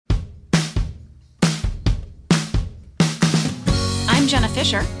Jenna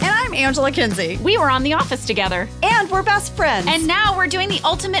Fisher. And I'm Angela Kinsey. We were on The Office together. And we're best friends. And now we're doing the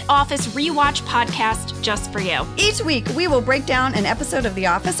Ultimate Office Rewatch podcast just for you. Each week, we will break down an episode of The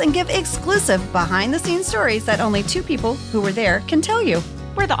Office and give exclusive behind-the-scenes stories that only two people who were there can tell you.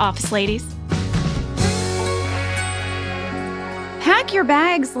 We're the Office ladies. Pack your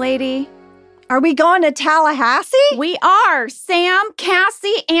bags, lady. Are we going to Tallahassee? We are. Sam,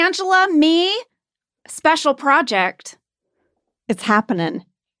 Cassie, Angela, me. Special project. It's happening.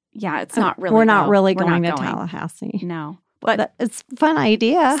 Yeah, it's not really. We're not really going to Tallahassee. No. But it's a fun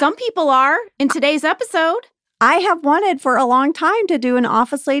idea. Some people are in today's episode. I have wanted for a long time to do an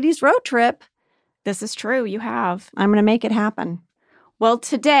Office Ladies road trip. This is true. You have. I'm going to make it happen. Well,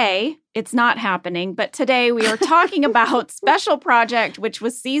 today, it's not happening, but today we are talking about Special Project, which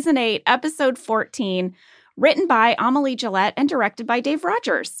was Season 8, Episode 14, written by Amelie Gillette and directed by Dave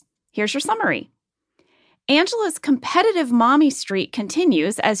Rogers. Here's your summary. Angela's competitive mommy streak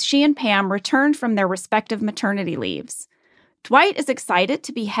continues as she and Pam return from their respective maternity leaves. Dwight is excited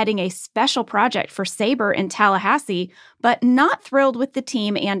to be heading a special project for Sabre in Tallahassee, but not thrilled with the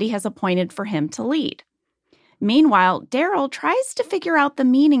team Andy has appointed for him to lead. Meanwhile, Daryl tries to figure out the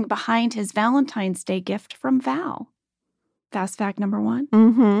meaning behind his Valentine's Day gift from Val. Fast fact number 1.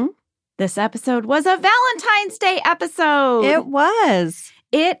 Mm-hmm. This episode was a Valentine's Day episode. It was.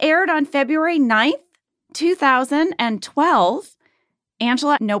 It aired on February 9th, 2012.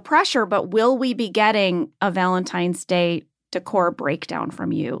 Angela, no pressure, but will we be getting a Valentine's Day decor breakdown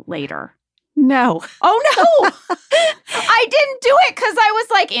from you later? No. Oh, no. I didn't do it because I was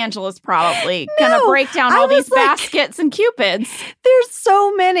like, Angela's probably going to break down all these baskets and cupids. There's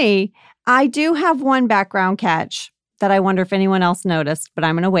so many. I do have one background catch that I wonder if anyone else noticed, but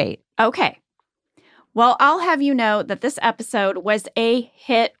I'm going to wait. Okay. Well, I'll have you know that this episode was a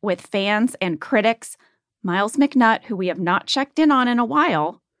hit with fans and critics. Miles McNutt, who we have not checked in on in a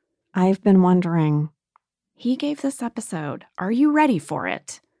while. I've been wondering. He gave this episode, are you ready for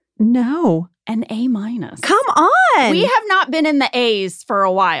it? No. An A-. Come on. We have not been in the A's for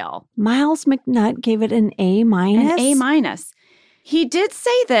a while. Miles McNutt gave it an A-. An A-. He did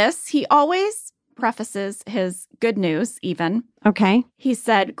say this. He always prefaces his good news even. Okay. He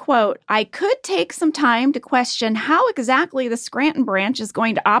said, quote, I could take some time to question how exactly the Scranton branch is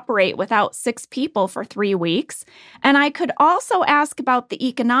going to operate without 6 people for 3 weeks. And I could also ask about the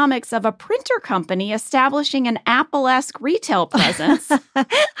economics of a printer company establishing an Apple-esque retail presence.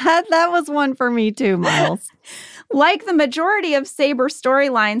 That was one for me too, Miles. Like the majority of Sabre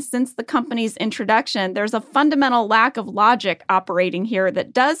storylines since the company's introduction, there's a fundamental lack of logic operating here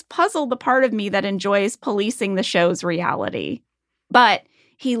that does puzzle the part of me that enjoys policing the show's reality. But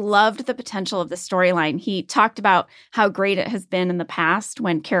he loved the potential of the storyline. He talked about how great it has been in the past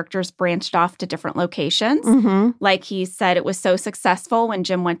when characters branched off to different locations. Mm-hmm. Like he said, it was so successful when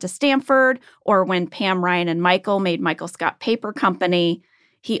Jim went to Stanford or when Pam, Ryan, and Michael made Michael Scott Paper Company.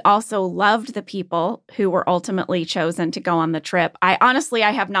 He also loved the people who were ultimately chosen to go on the trip. I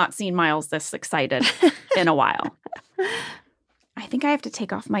have not seen Miles this excited in a while. I think I have to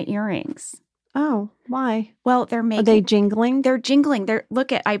take off my earrings. Oh, why? Well, Are they jingling? They're jingling.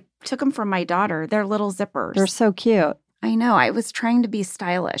 I took them from my daughter. They're little zippers. They're so cute. I know. I was trying to be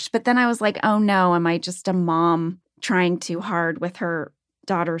stylish, but then I was like, oh no, am I just a mom trying too hard with her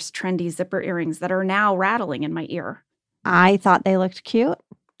daughter's trendy zipper earrings that are now rattling in my ear? I thought they looked cute.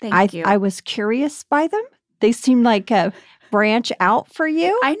 Thank you. I was curious by them. They seemed like a branch out for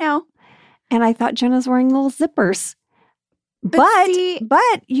you. I know. And I thought Jenna's wearing little zippers. But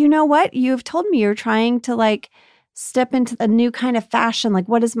you know what? You've told me you're trying to step into a new kind of fashion. Like,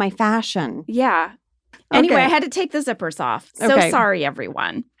 what is my fashion? Yeah. Anyway, I had to take the zippers off. So sorry,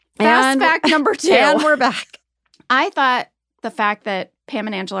 everyone. Fast fact number 2. And we're back. I thought the fact that Pam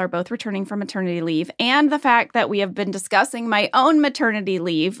and Angela are both returning from maternity leave and the fact that we have been discussing my own maternity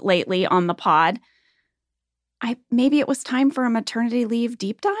leave lately on the pod, maybe it was time for a maternity leave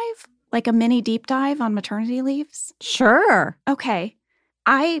deep dive? Like a mini deep dive on maternity leaves? Sure. Okay.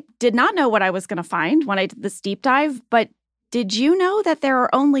 I did not know what I was going to find when I did this deep dive, but did you know that there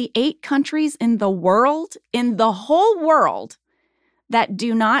are only 8 countries in the whole world, that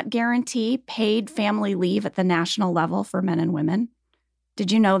do not guarantee paid family leave at the national level for men and women?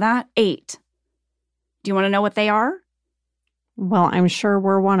 Did you know that? 8. Do you want to know what they are? Well, I'm sure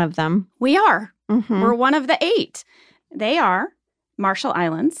we're one of them. We are. Mm-hmm. We're one of the 8. They are Marshall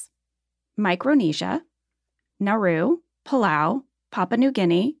Islands, Micronesia, Nauru, Palau, Papua New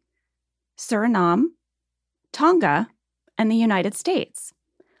Guinea, Suriname, Tonga, and the United States.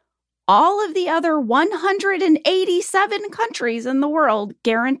 All of the other 187 countries in the world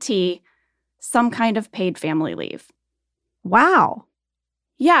guarantee some kind of paid family leave. Wow.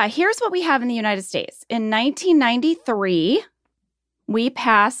 Yeah, here's what we have in the United States. In 1993, we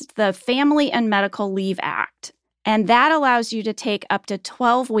passed the Family and Medical Leave Act, and that allows you to take up to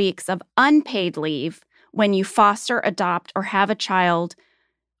 12 weeks of unpaid leave when you foster, adopt, or have a child,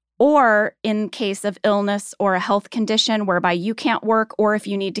 or in case of illness or a health condition whereby you can't work, or if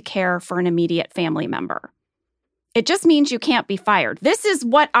you need to care for an immediate family member. It just means you can't be fired. This is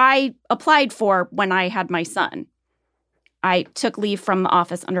what I applied for when I had my son. I took leave from the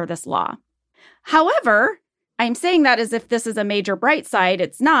office under this law. However, I'm saying that as if this is a major bright side.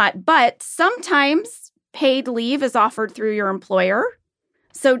 It's not, but sometimes paid leave is offered through your employer.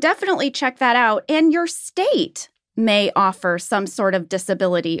 So definitely check that out. And your state may offer some sort of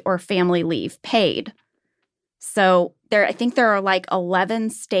disability or family leave paid. So I think there are like 11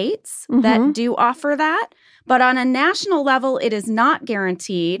 states that do offer that. But on a national level, it is not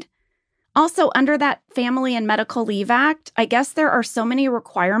guaranteed. Also, under that Family and Medical Leave Act, I guess there are so many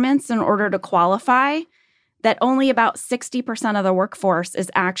requirements in order to qualify that only about 60% of the workforce is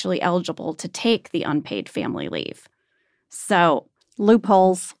actually eligible to take the unpaid family leave. So,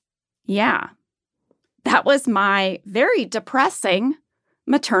 loopholes. Yeah. That was my very depressing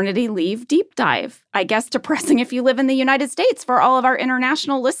maternity leave deep dive. I guess depressing if you live in the United States. For all of our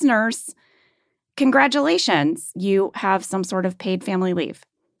international listeners, congratulations. You have some sort of paid family leave.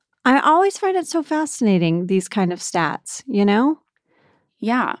 I always find it so fascinating, these kind of stats, you know?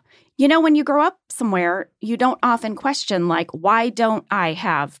 Yeah. You know, when you grow up somewhere, you don't often question, like, why don't I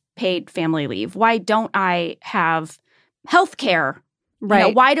have paid family leave? Why don't I have health care? Right. You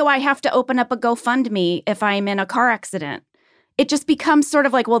know, why do I have to open up a GoFundMe if I'm in a car accident? It just becomes sort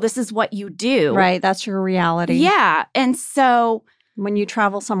of like, well, this is what you do. Right. That's your reality. Yeah. And so when you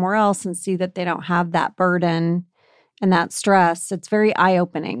travel somewhere else and see that they don't have that burden and that stress, it's very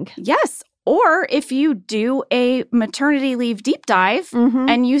eye-opening. Yes. Or if you do a maternity leave deep dive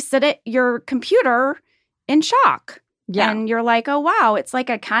and you sit at your computer in shock. Yeah. And you're like, oh, wow, it's like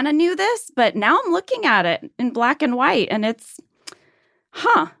I kind of knew this, but now I'm looking at it in black and white and it's,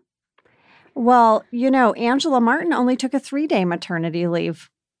 Well, you know, Angela Martin only took a 3-day maternity leave.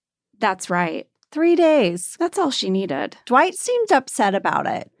 That's right. 3 days. That's all she needed. Dwight seemed upset about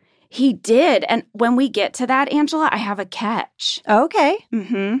it. He did. And when we get to that, Angela, I have a catch. Okay.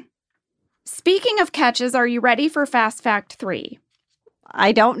 Speaking of catches, are you ready for Fast Fact 3?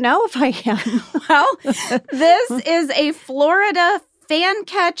 I don't know if I am. Well, this is a Florida fan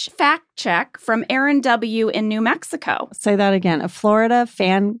catch fact check from Aaron W. in New Mexico. Say that again. A Florida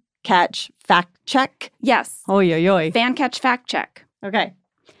fan catch fact check? Yes. Oy, oy, oy. Fan catch fact check. Okay.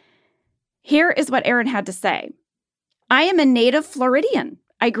 Here is what Aaron had to say. I am a native Floridian.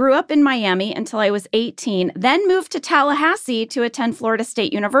 I grew up in Miami until I was 18, then moved to Tallahassee to attend Florida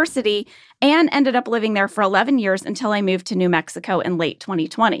State University, and ended up living there for 11 years until I moved to New Mexico in late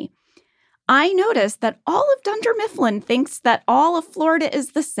 2020. I noticed that all of Dunder Mifflin thinks that all of Florida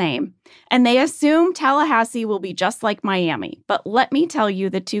is the same, and they assume Tallahassee will be just like Miami. But let me tell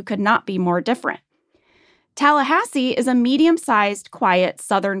you, the two could not be more different. Tallahassee is a medium-sized, quiet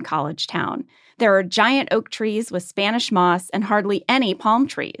southern college town. There are giant oak trees with Spanish moss and hardly any palm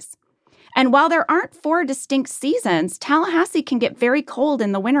trees. And while there aren't 4 distinct seasons, Tallahassee can get very cold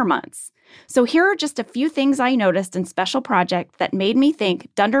in the winter months. So here are just a few things I noticed in Special Project that made me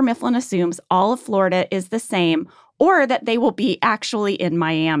think Dunder Mifflin assumes all of Florida is the same, or that they will be actually in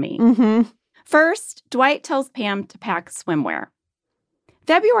Miami. First, Dwight tells Pam to pack swimwear.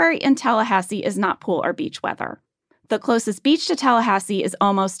 February in Tallahassee is not pool or beach weather. The closest beach to Tallahassee is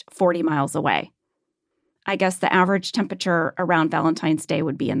almost 40 miles away. I guess the average temperature around Valentine's Day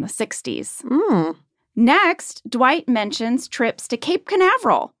would be in the 60s. Next, Dwight mentions trips to Cape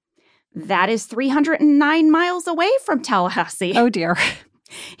Canaveral. That is 309 miles away from Tallahassee. Oh, dear.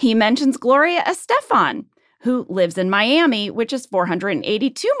 He mentions Gloria Estefan, who lives in Miami, which is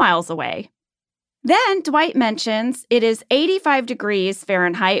 482 miles away. Then Dwight mentions it is 85 degrees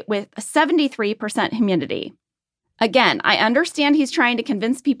Fahrenheit with 73% humidity. Again, I understand he's trying to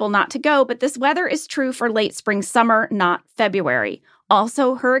convince people not to go, but this weather is true for late spring, summer, not February.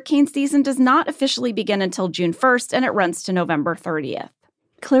 Also, hurricane season does not officially begin until June 1st, and it runs to November 30th.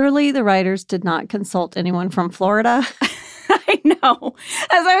 Clearly, the writers did not consult anyone from Florida. I know.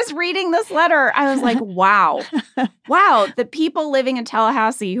 As I was reading this letter, I was like, wow. Wow, the people living in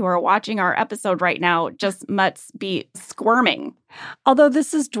Tallahassee who are watching our episode right now just must be squirming. Although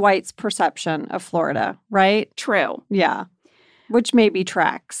this is Dwight's perception of Florida, right? True. Yeah. Which maybe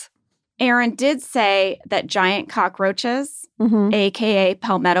tracks. Aaron did say that giant cockroaches, a.k.a.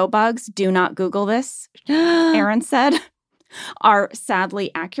 palmetto bugs, do not Google this, Aaron said, are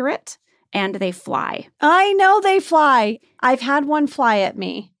sadly accurate. and they fly. I know they fly. I've had one fly at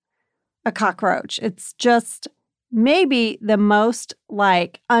me, a cockroach. It's just maybe the most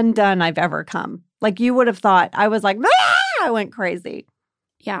like undone I've ever come. Like you would have thought. I was like, ah! I went crazy.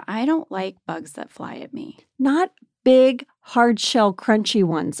 Yeah, I don't like bugs that fly at me. Not big, hard shell, crunchy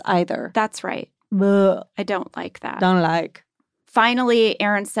ones either. That's right. Ugh. I don't like that. Don't like. Finally,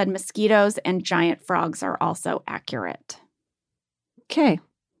 Aaron said mosquitoes and giant frogs are also accurate. Okay.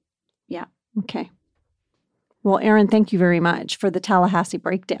 Yeah. Okay. Well, Aaron, thank you very much for the Tallahassee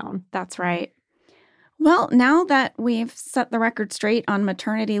breakdown. That's right. Well, now that we've set the record straight on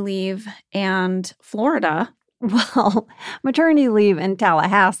maternity leave and Florida. Well, maternity leave in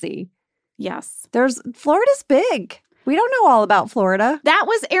Tallahassee. Yes. Florida's big. We don't know all about Florida. That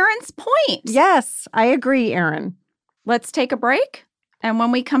was Aaron's point. Yes, I agree, Aaron. Let's take a break. And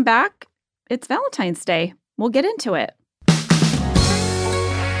when we come back, it's Valentine's Day. We'll get into it.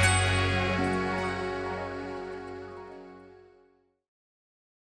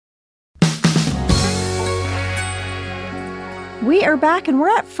 We are back and we're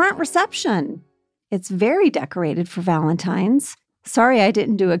at front reception. It's very decorated for Valentine's. Sorry I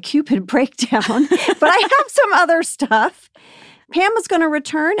didn't do a Cupid breakdown, but I have some other stuff. Pam is going to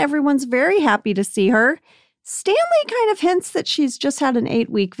return. Everyone's very happy to see her. Stanley kind of hints that she's just had an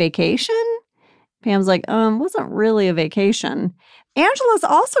 8-week vacation. Pam's like, wasn't really a vacation. Angela's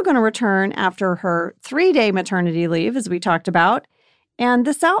also going to return after her 3-day maternity leave, as we talked about. And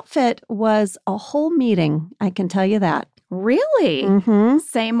this outfit was a whole meeting, I can tell you that. Really? Mm-hmm.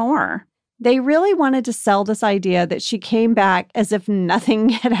 Say more. They really wanted to sell this idea that she came back as if nothing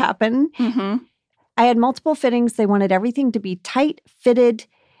had happened. Mm-hmm. I had multiple fittings. They wanted everything to be tight, fitted,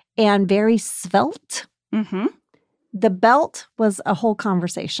 and very svelte. Mm-hmm. The belt was a whole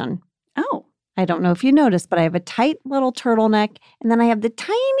conversation. Oh. I don't know if you noticed, but I have a tight little turtleneck, and then I have the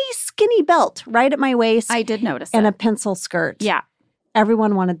tiny skinny belt right at my waist. I did notice and it. a pencil skirt. Yeah.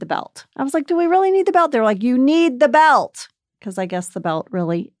 Everyone wanted the belt. I was like, do we really need the belt? They were like, you need the belt. Because I guess the belt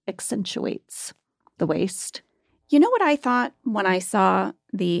really accentuates the waist. You know what I thought when I saw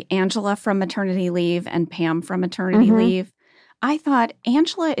the Angela from maternity leave and Pam from maternity leave? I thought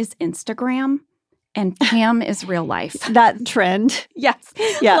Angela is Instagram and Pam is real life. That trend. Yes.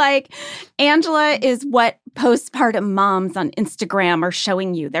 Yeah. Like Angela is what postpartum moms on Instagram are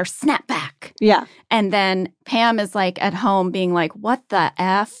showing you, their snapback. Yeah. And then Pam is like at home being like, what the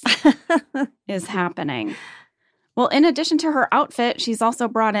F is happening? Well, in addition to her outfit, she's also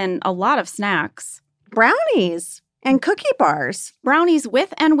brought in a lot of snacks. Brownies and cookie bars. Brownies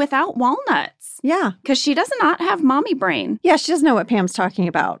with and without walnuts. Yeah. Because she does not have mommy brain. Yeah, she doesn't know what Pam's talking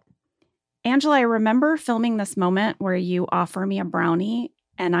about. Angela, I remember filming this moment where you offer me a brownie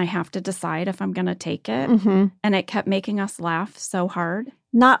and I have to decide if I'm going to take it. Mm-hmm. And it kept making us laugh so hard.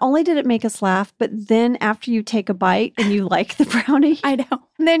 Not only did it make us laugh, but then after you take a bite and you like the brownie, I know.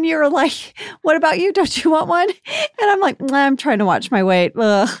 And then you're like, what about you? Don't you want one? And I'm like, I'm trying to watch my weight.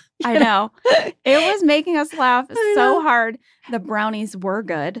 Ugh. I know. It was making us laugh so hard. The brownies were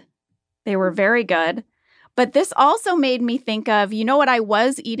good. They were very good. But this also made me think of, you know what I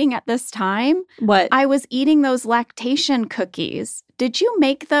was eating at this time? What? I was eating those lactation cookies. Did you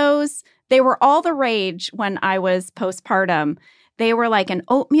make those? They were all the rage when I was postpartum. They were like an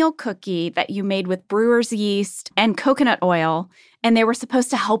oatmeal cookie that you made with brewer's yeast and coconut oil, and they were supposed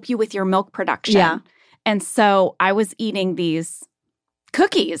to help you with your milk production. Yeah. And so I was eating these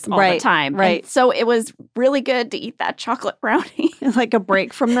cookies all the time. Right. And so it was really good to eat that chocolate brownie. Like a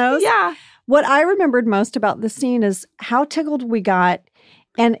break from those? Yeah. What I remembered most about this scene is how tickled we got.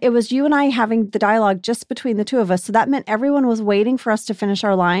 And it was you and I having the dialogue just between the two of us. So that meant everyone was waiting for us to finish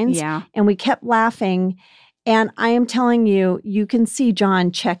our lines. Yeah. And we kept laughing. And I am telling you, you can see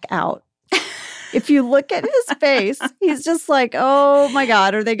John check out. If you look at his face, he's just like, oh my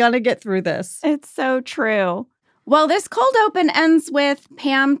God, are they going to get through this? It's so true. Well, this cold open ends with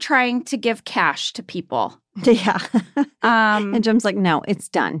Pam trying to give cash to people. Yeah. And Jim's like, no, it's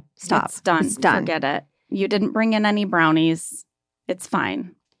done. Stop. It's done. It's done. Forget it. You didn't bring in any brownies. It's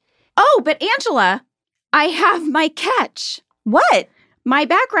fine. Oh, but Angela, I have my catch. What? My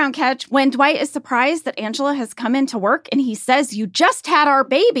background catch when Dwight is surprised that Angela has come into work and he says, you just had our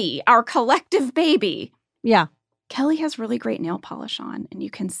baby, our collective baby. Yeah. Kelly has really great nail polish on and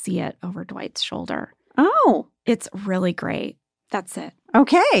you can see it over Dwight's shoulder. Oh. It's really great. That's it.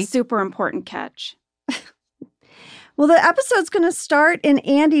 Okay. Super important catch. Well, the episode's going to start in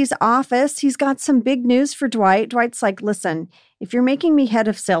Andy's office. He's got some big news for Dwight. Dwight's like, listen, if you're making me head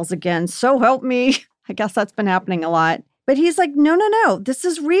of sales again, so help me. I guess that's been happening a lot. But he's like, no, this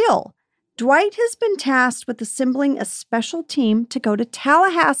is real. Dwight has been tasked with assembling a special team to go to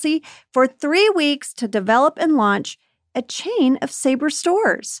Tallahassee for 3 weeks to develop and launch a chain of Sabre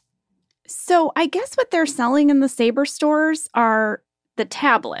stores. So I guess what they're selling in the Sabre stores are the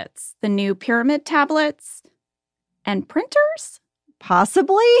tablets, the new pyramid tablets, and printers?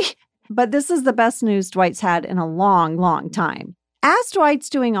 Possibly, but this is the best news Dwight's had in a long, long time. As Dwight's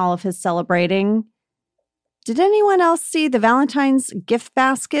doing all of his celebrating, did anyone else see the Valentine's gift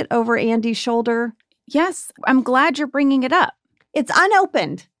basket over Andy's shoulder? Yes, I'm glad you're bringing it up. It's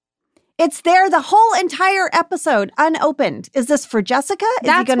unopened. It's there the whole entire episode, unopened. Is this for Jessica? Is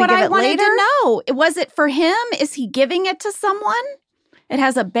That's he going what to give I it wanted later? to know. Was it for him? Is he giving it to someone? It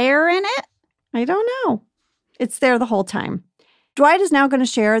has a bear in it? I don't know. It's there the whole time. Dwight is now going to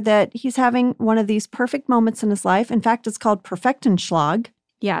share that he's having one of these perfect moments in his life. In fact, it's called Perfektenschlag.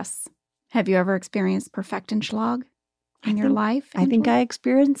 Yes. Have you ever experienced Perfektenschlag in your life? I think I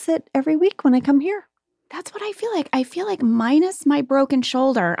experience it every week when I come here. That's what I feel like. I feel like minus my broken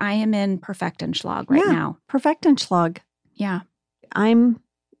shoulder, I am in Perfektenschlag right now. Perfektenschlag. Yeah. I'm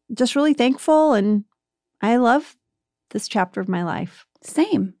just really thankful, and I love this chapter of my life.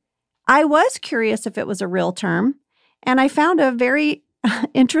 Same. I was curious if it was a real term, and I found a very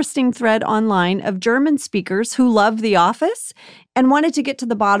interesting thread online of German speakers who love The Office and wanted to get to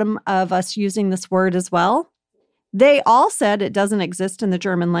the bottom of us using this word as well. They all said it doesn't exist in the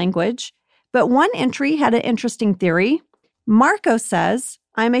German language, but one entry had an interesting theory. Marco says,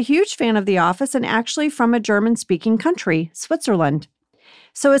 I'm a huge fan of The Office and actually from a German-speaking country, Switzerland.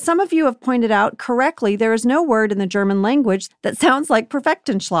 So as some of you have pointed out correctly, there is no word in the German language that sounds like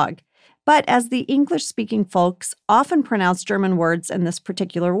Perfektenschlag. But as the English-speaking folks often pronounce German words in this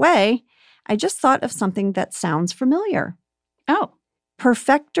particular way, I just thought of something that sounds familiar. Oh.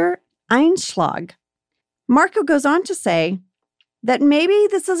 Perfekter Einschlag. Marco goes on to say that maybe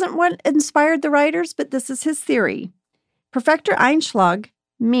this isn't what inspired the writers, but this is his theory. Perfekter Einschlag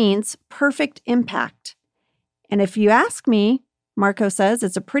means perfect impact. And if you ask me, Marco says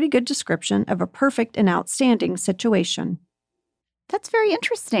it's a pretty good description of a perfect and outstanding situation. That's very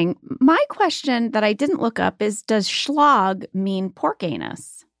interesting. My question that I didn't look up is, does schlag mean pork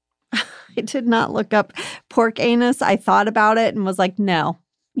anus? I did not look up pork anus. I thought about it and was like, no.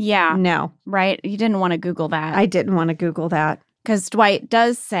 Yeah. No. Right? You didn't want to Google that. I didn't want to Google that. Because Dwight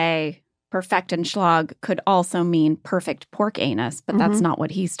does say Perfektenschlag could also mean perfect pork anus, but that's not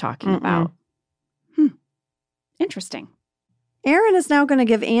what he's talking about. Interesting. Aaron is now going to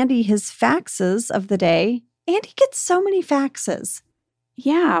give Andy his faxes of the day. Andy gets so many faxes.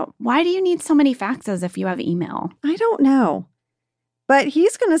 Yeah. Why do you need so many faxes if you have email? I don't know. But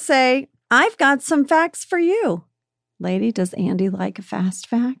he's going to say, I've got some facts for you. Lady, does Andy like a fast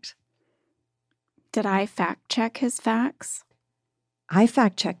fact? Did I fact check his facts? I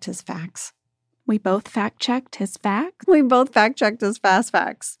fact-checked his facts. We both fact-checked his facts? We both fact-checked his fast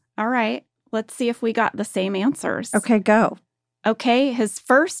facts. All right. Let's see if we got the same answers. Okay, go. Okay, his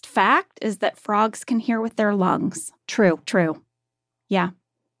first fact is that frogs can hear with their lungs. True. True. Yeah.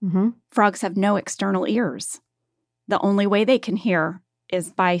 Frogs have no external ears. The only way they can hear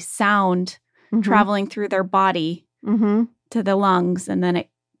is by sound traveling through their body to the lungs, and then it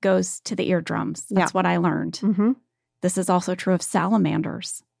goes to the eardrums. That's what I learned. This is also true of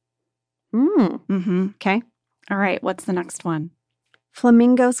salamanders. Okay. All right, what's the next one?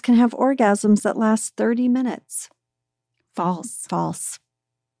 Flamingos can have orgasms that last 30 minutes. False. False.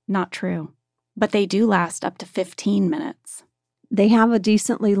 Not true. But they do last up to 15 minutes. They have a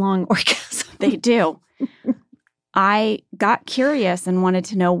decently long orgasm. They do. I got curious and wanted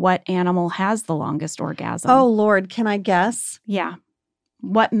to know what animal has the longest orgasm. Oh, Lord, can I guess? Yeah.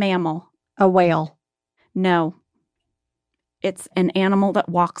 What mammal? A whale. No. It's an animal that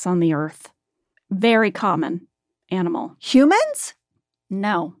walks on the earth. Very common animal. Humans?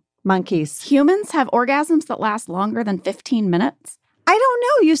 No. Monkeys. Humans have orgasms that last longer than 15 minutes? I don't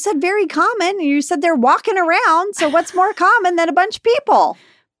know. You said very common. You said they're walking around. So what's more common than a bunch of people?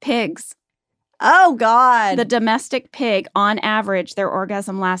 Pigs. Oh, God. The domestic pig, on average, their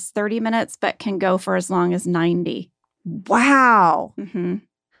orgasm lasts 30 minutes, but can go for as long as 90. Wow. Mm-hmm.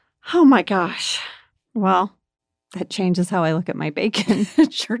 Oh, my gosh. Well, that changes how I look at my bacon.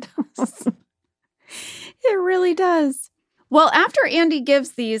 It sure does. It really does. Well, after Andy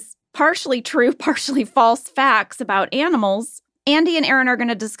gives these partially true, partially false facts about animals, Andy and Aaron are going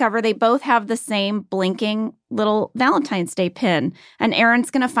to discover they both have the same blinking little Valentine's Day pin. And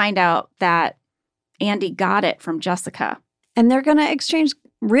Aaron's going to find out that Andy got it from Jessica. And they're going to exchange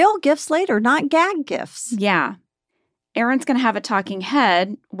real gifts later, not gag gifts. Yeah. Aaron's going to have a talking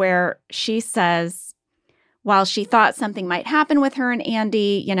head where she says, While she thought something might happen with her and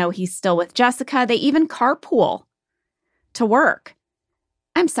Andy, he's still with Jessica. They even carpool to work.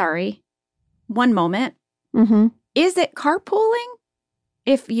 I'm sorry. One moment. Mm-hmm. Is it carpooling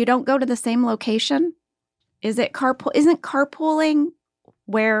if you don't go to the same location? Isn't carpooling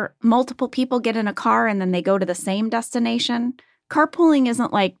where multiple people get in a car and then they go to the same destination? Carpooling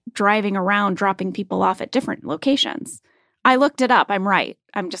isn't like driving around, dropping people off at different locations. I looked it up. I'm right.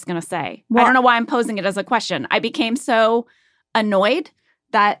 I'm just going to say. Well, I don't know why I'm posing it as a question. I became so annoyed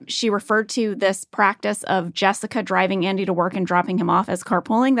that she referred to this practice of Jessica driving Andy to work and dropping him off as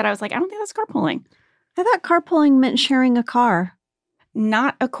carpooling that I was like, I don't think that's carpooling. I thought carpooling meant sharing a car.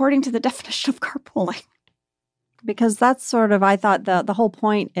 Not according to the definition of carpooling. Because that's sort of, I thought the whole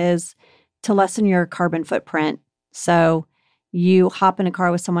point is to lessen your carbon footprint. So you hop in a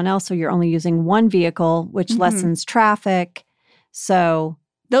car with someone else, so you're only using one vehicle, which lessens traffic. So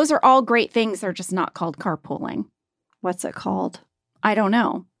those are all great things. They're just not called carpooling. What's it called? I don't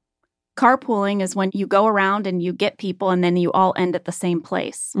know. Carpooling is when you go around and you get people and then you all end at the same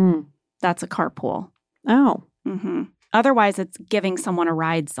place. That's a carpool. Oh. Mm-hmm. Otherwise, it's giving someone a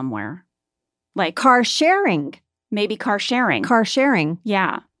ride somewhere. Like car sharing. Maybe car sharing. Car sharing.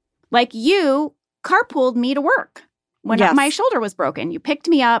 Yeah. Like you carpooled me to work when my shoulder was broken. You picked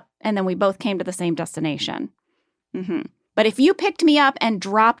me up and then we both came to the same destination. Mm-hmm. But if you picked me up and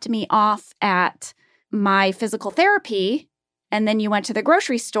dropped me off at my physical therapy and then you went to the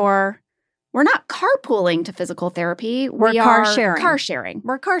grocery store, we're not carpooling to physical therapy. We're car sharing. Car sharing.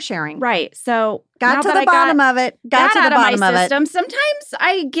 We're car sharing. Got to the bottom of it. Got to the bottom of it. Sometimes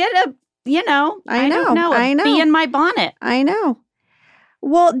I get a, I don't know, a bee in my bonnet. I know.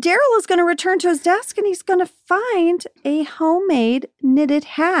 Well, Daryl is going to return to his desk and he's going to find a homemade knitted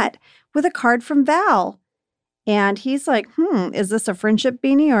hat with a card from Val. And he's like, is this a friendship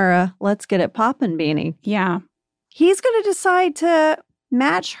beanie or a let's get it poppin' beanie? Yeah. He's going to decide to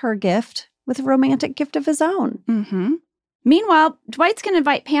match her gift with a romantic gift of his own. Mm-hmm. Meanwhile, Dwight's going to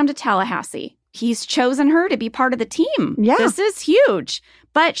invite Pam to Tallahassee. He's chosen her to be part of the team. Yeah. This is huge.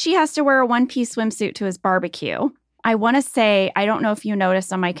 But she has to wear a one-piece swimsuit to his barbecue. I want to say, I don't know if you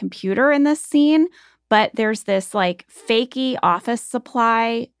noticed on my computer in this scene, but there's this like fakey office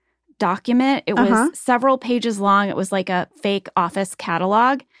supply document. It was several pages long. It was like a fake office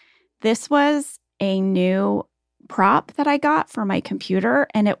catalog. This was a new prop that I got for my computer,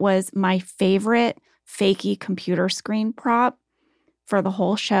 and it was my favorite fakey computer screen prop for the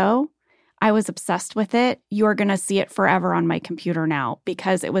whole show. I was obsessed with it. You're going to see it forever on my computer now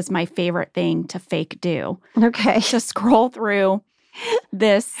because it was my favorite thing to fake do. Okay. To scroll through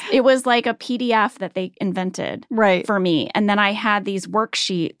this. It was like a PDF that they invented for me. And then I had these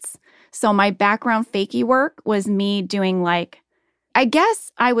worksheets. So my background fakey work was me doing I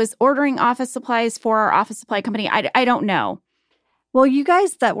guess I was ordering office supplies for our office supply company. I don't know. Well, you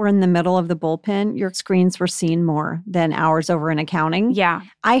guys that were in the middle of the bullpen, your screens were seen more than ours over in accounting. Yeah.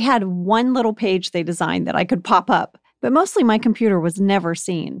 I had one little page they designed that I could pop up, but mostly my computer was never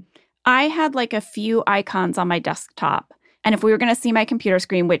seen. I had a few icons on my desktop. And if we were going to see my computer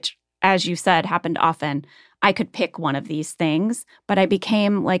screen, which, as you said, happened often, I could pick one of these things. But I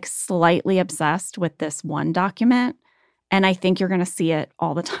became slightly obsessed with this one document. And I think you're going to see it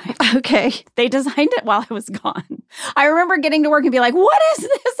all the time. Okay. They designed it while I was gone. I remember getting to work and be like, what is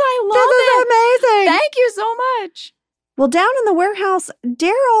this? I love it. This is amazing. Thank you so much. Well, down in the warehouse,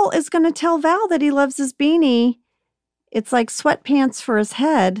 Daryl is going to tell Val that he loves his beanie. It's like sweatpants for his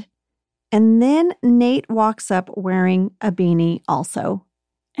head. And then Nate walks up wearing a beanie also.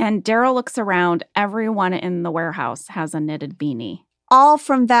 And Daryl looks around. Everyone in the warehouse has a knitted beanie. All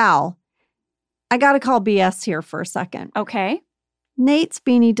from Val. I got to call BS here for a second. Okay. Nate's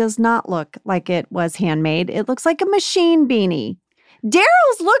beanie does not look like it was handmade. It looks like a machine beanie.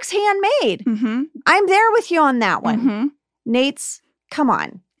 Daryl's looks handmade. Mm-hmm. I'm there with you on that one. Mm-hmm. Nate's, come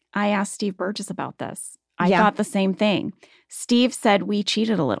on. I asked Steve Burgess about this. I thought the same thing. Steve said we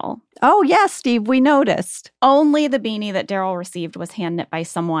cheated a little. Oh, yes, Steve, we noticed. Only the beanie that Daryl received was hand knit by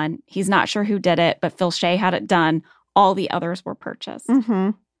someone. He's not sure who did it, but Phil Shea had it done. All the others were purchased. Mm-hmm.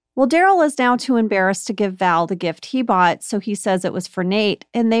 Well, Daryl is now too embarrassed to give Val the gift he bought, so he says it was for Nate.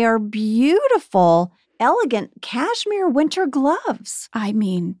 And they are beautiful, elegant cashmere winter gloves. I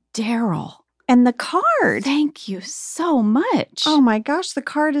mean, Daryl. And the card. Thank you so much. Oh my gosh, the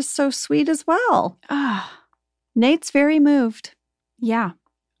card is so sweet as well. Nate's very moved. Yeah.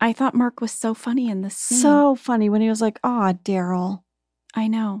 I thought Mark was so funny in this scene. So funny when he was like, "Aw, Daryl. I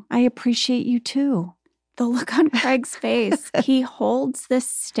know. I appreciate you too." The look on Craig's face. He holds this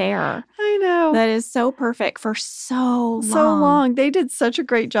stare. I know. That is so perfect for so long. So long. They did such a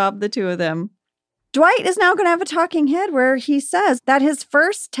great job, the two of them. Dwight is now going to have a talking head where he says that his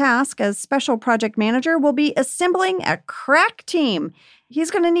first task as special project manager will be assembling a crack team. He's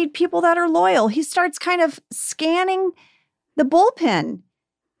going to need people that are loyal. He starts kind of scanning the bullpen.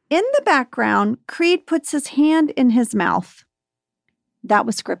 In the background, Creed puts his hand in his mouth. That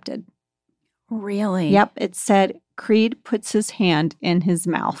was scripted. Really? Yep, it said Creed puts his hand in his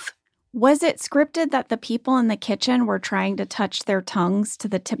mouth. Was it scripted that the people in the kitchen were trying to touch their tongues to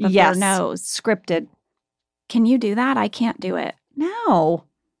the tip of their nose? Scripted. Can you do that? I can't do it. No,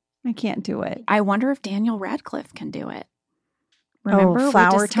 I can't do it. I wonder if Daniel Radcliffe can do it. Remember,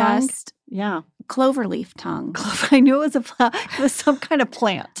 flower we discussed Yeah. cloverleaf tongue. I knew it was it was some kind of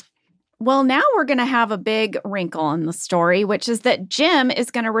plant. Well, now we're going to have a big wrinkle in the story, which is that Jim is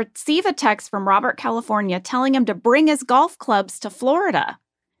going to receive a text from Robert, California, telling him to bring his golf clubs to Florida.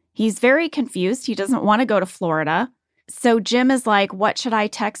 He's very confused. He doesn't want to go to Florida. So Jim is like, what should I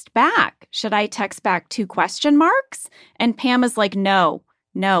text back? Should I text back 2 question marks? And Pam is like, no,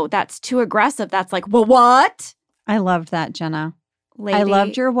 that's too aggressive. That's like, well, what? I loved that, Jenna. Lady, I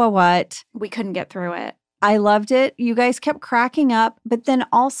loved your what. We couldn't get through it. I loved it. You guys kept cracking up, but then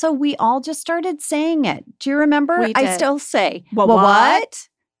also we all just started saying it. Do you remember? We did. I still say, well, what?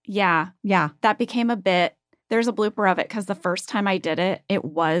 Yeah. Yeah. That became a bit. There's a blooper of it because the first time I did it, it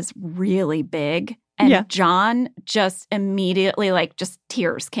was really big. And John just immediately, just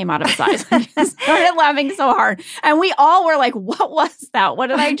tears came out of his eyes. He started laughing so hard. And we all were like, what was that? What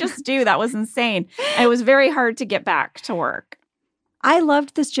did I just do? That was insane. And it was very hard to get back to work. I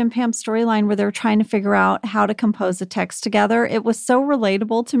loved this Jim Pam storyline where they were trying to figure out how to compose a text together. It was so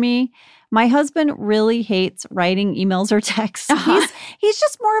relatable to me. My husband really hates writing emails or texts. He's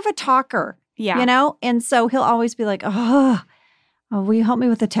just more of a talker, you know? And so he'll always be like, oh, will you help me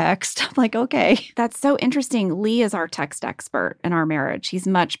with a text? I'm like, okay. That's so interesting. Lee is our text expert in our marriage. He's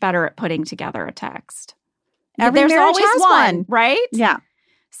much better at putting together a text. There's always one, right? Yeah.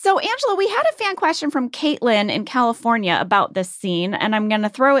 So, Angela, we had a fan question from Caitlin in California about this scene, and I'm going to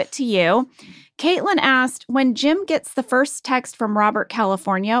throw it to you. Caitlin asked, when Jim gets the first text from Robert,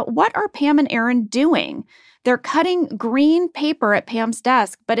 California, what are Pam and Aaron doing? They're cutting green paper at Pam's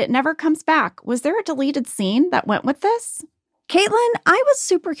desk, but it never comes back. Was there a deleted scene that went with this? Caitlin, I was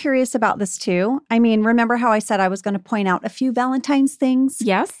super curious about this too. I mean, remember how I said I was going to point out a few Valentine's things?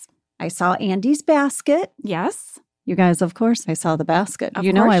 Yes. I saw Andy's basket. Yes. You guys, of course, I saw the basket.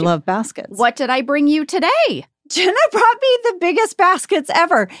 You know I love baskets. What did I bring you today? Jenna brought me the biggest baskets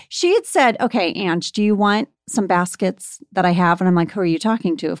ever. She had said, okay, Ange, do you want some baskets that I have? And I'm like, who are you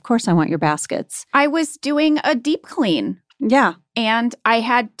talking to? Of course I want your baskets. I was doing a deep clean. Yeah. And I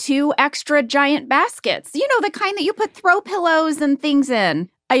had 2 extra giant baskets. You know, the kind that you put throw pillows and things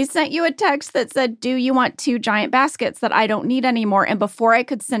in. I sent you a text that said, do you want 2 giant baskets that I don't need anymore? And before I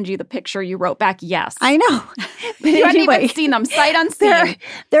could send you the picture, you wrote back, yes. I know. But you hadn't even seen them, sight unseen.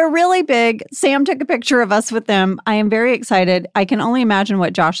 They're really big. Sam took a picture of us with them. I am very excited. I can only imagine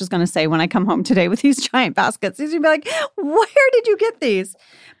what Josh is going to say when I come home today with these giant baskets. He's going to be like, where did you get these?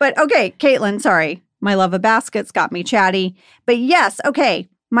 But okay, Caitlin, sorry. My love of baskets got me chatty. But yes, okay.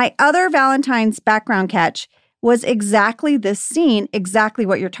 My other Valentine's background catch was exactly this scene, exactly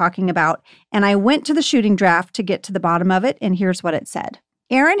what you're talking about. And I went to the shooting draft to get to the bottom of it, and here's what it said.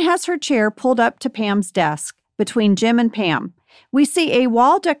 Erin has her chair pulled up to Pam's desk between Jim and Pam. We see a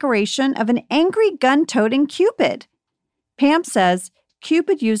wall decoration of an angry gun-toting Cupid. Pam says,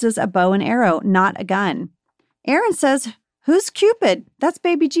 Cupid uses a bow and arrow, not a gun. Erin says, who's Cupid? That's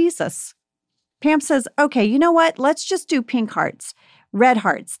baby Jesus. Pam says, okay, you know what? Let's just do pink hearts, red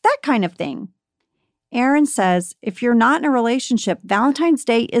hearts, that kind of thing. Erin says, if you're not in a relationship, Valentine's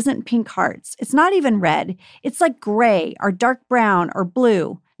Day isn't pink hearts. It's not even red. It's like gray or dark brown or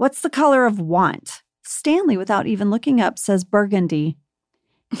blue. What's the color of want? Stanley, without even looking up, says burgundy.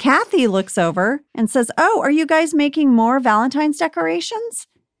 Kathy looks over and says, oh, are you guys making more Valentine's decorations?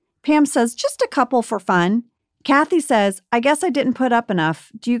 Pam says, just a couple for fun. Kathy says, I guess I didn't put up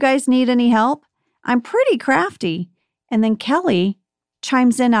enough. Do you guys need any help? I'm pretty crafty. And then Kelly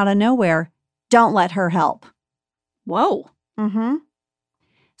chimes in out of nowhere. Don't let her help. Whoa. Mm-hmm.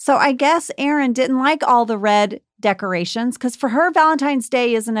 So I guess Erin didn't like all the red decorations because for her, Valentine's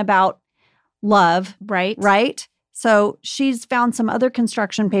Day isn't about love. Right. Right? So she's found some other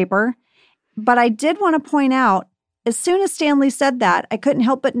construction paper. But I did want to point out, as soon as Stanley said that, I couldn't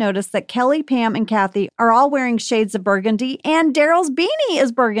help but notice that Kelly, Pam, and Kathy are all wearing shades of burgundy, and Daryl's beanie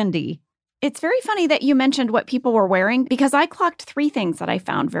is burgundy. It's very funny that you mentioned what people were wearing because I clocked 3 things that I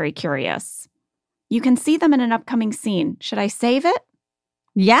found very curious. You can see them in an upcoming scene. Should I save it?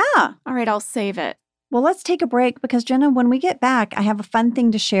 Yeah. All right, I'll save it. Well, let's take a break because, Jenna, when we get back, I have a fun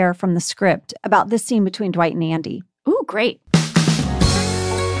thing to share from the script about this scene between Dwight and Andy. Ooh, great.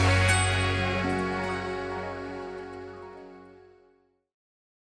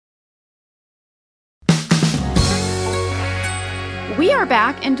 We are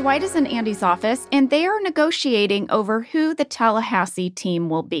back, and Dwight is in Andy's office, and they are negotiating over who the Tallahassee team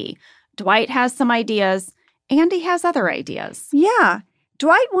will be. Dwight has some ideas. Andy has other ideas. Yeah.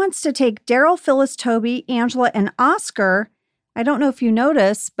 Dwight wants to take Daryl, Phyllis, Toby, Angela, and Oscar. I don't know if you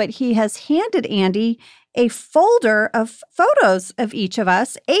notice, but he has handed Andy a folder of photos of each of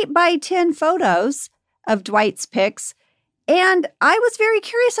us, 8 by 10 photos of Dwight's pics. And I was very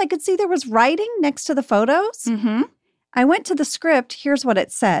curious. I could see there was writing next to the photos. Mm-hmm. I went to the script. Here's what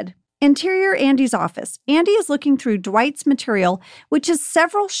it said. Interior Andy's office. Andy is looking through Dwight's material, which is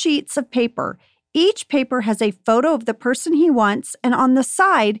several sheets of paper. Each paper has a photo of the person he wants, and on the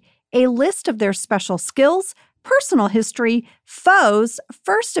side, a list of their special skills, personal history, foes,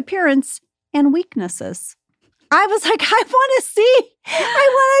 first appearance, and weaknesses. I was like, I want to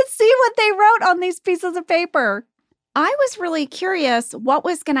see what they wrote on these pieces of paper. I was really curious what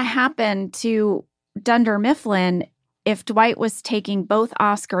was going to happen to Dunder Mifflin if Dwight was taking both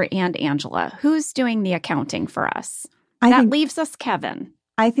Oscar and Angela. Who's doing the accounting for us? That leaves us Kevin.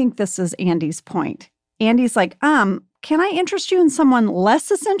 I think this is Andy's point. Andy's like, can I interest you in someone less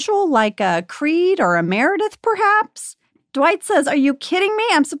essential, like a Creed or a Meredith, perhaps? Dwight says, are you kidding me?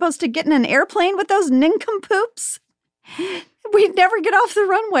 I'm supposed to get in an airplane with those nincompoops? We'd never get off the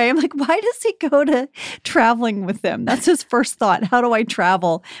runway. I'm like, why does he go to traveling with them? That's his first thought. How do I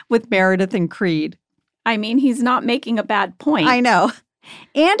travel with Meredith and Creed? I mean, he's not making a bad point. I know.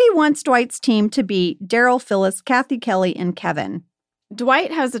 Andy wants Dwight's team to be Daryl, Phyllis, Kathy, Kelly, and Kevin.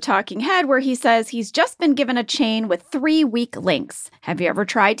 Dwight has a talking head where he says he's just been given a chain with 3 weak links. Have you ever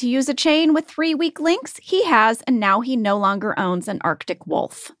tried to use a chain with 3 weak links? He has, and now he no longer owns an Arctic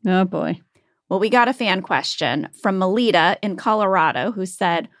wolf. Oh, boy. Well, we got a fan question from Melita in Colorado who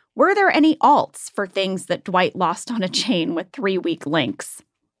said, were there any alts for things that Dwight lost on a chain with 3 weak links?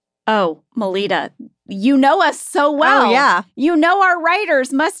 Oh, Melita, you know us so well. Oh, yeah. You know our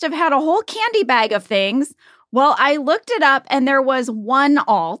writers must have had a whole candy bag of things. Well, I looked it up, and there was one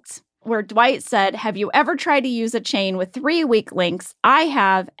alt where Dwight said, have you ever tried to use a chain with 3 weak links? I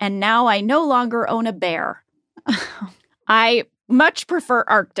have, and now I no longer own a bear. I much prefer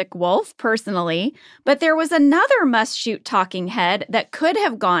Arctic wolf, personally, but there was another must-shoot talking head that could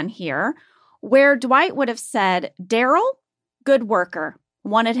have gone here, where Dwight would have said, Daryl, good worker.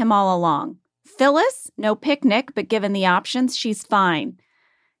 Wanted him all along. Phyllis, no picnic, but given the options, she's fine.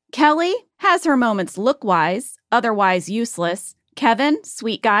 Kelly has her moments look-wise, otherwise useless. Kevin,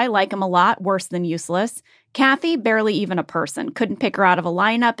 sweet guy, like him a lot, worse than useless. Kathy, barely even a person. Couldn't pick her out of a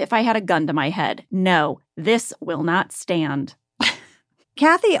lineup if I had a gun to my head. No, this will not stand.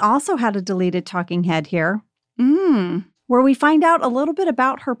 Kathy also had a deleted talking head here, where we find out a little bit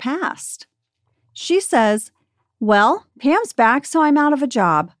about her past. She says, well, Pam's back, so I'm out of a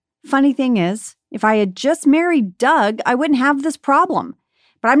job. Funny thing is, if I had just married Doug, I wouldn't have this problem.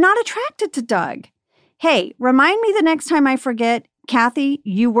 But I'm not attracted to Doug. Hey, remind me the next time I forget, Kathy,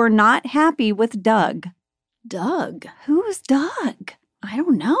 you were not happy with Doug. Doug? Who is Doug? I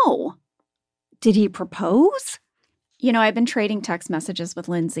don't know. Did he propose? You know, I've been trading text messages with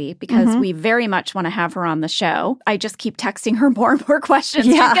Lindsay because we very much want to have her on the show. I just keep texting her more and more questions.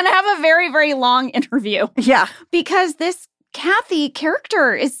 Yeah. She's going to have a very, very long interview. Yeah. Because this Kathy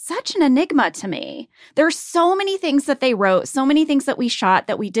character is such an enigma to me. There's so many things that they wrote, so many things that we shot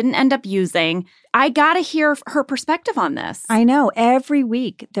that we didn't end up using. I got to hear her perspective on this. I know. Every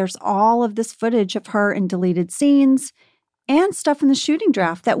week, there's all of this footage of her in deleted scenes and stuff in the shooting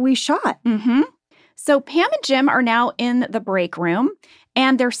draft that we shot. So Pam and Jim are now in the break room,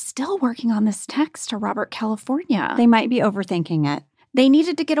 and they're still working on this text to Robert California. They might be overthinking it. They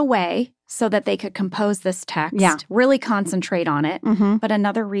needed to get away so that they could compose this text, really concentrate on it. But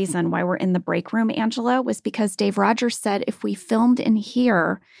another reason why we're in the break room, Angela, was because Dave Rogers said if we filmed in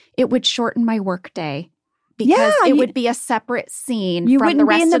here, it would shorten my workday because it would be a separate scene from the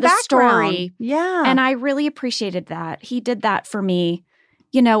rest of the story. Yeah. And I really appreciated that. He did that for me.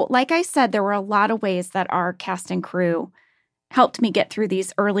 You know, like I said, there were a lot of ways that our cast and crew helped me get through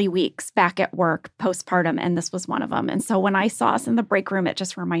these early weeks back at work postpartum, and this was one of them. And so when I saw us in the break room, it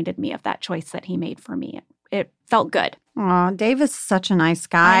just reminded me of that choice that he made for me. It felt good. Aw, Dave is such a nice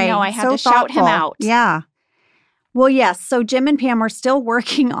guy. I know, I had to shout him out. Yeah. Well, yes, so Jim and Pam are still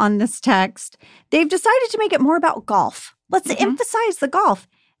working on this text. They've decided to make it more about golf. Let's emphasize the golf.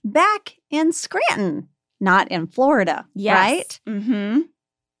 Back in Scranton, not in Florida, right?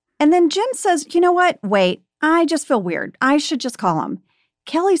 And then Jim says, you know what? Wait, I just feel weird. I should just call him.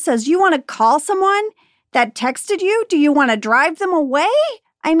 Kelly says, you want to call someone that texted you? Do you want to drive them away?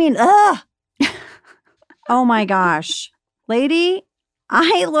 I mean, ugh. Oh my gosh. Lady,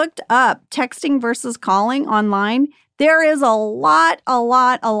 I looked up texting versus calling online. There is a lot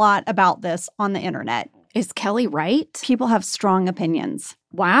about this on the internet. Is Kelly right? People have strong opinions.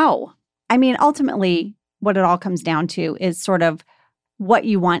 Wow. I mean, ultimately, what it all comes down to is sort of what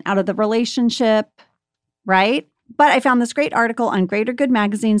you want out of the relationship, right? But I found this great article on Greater Good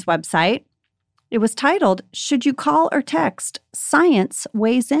Magazine's website. It was titled, Should You Call or Text? Science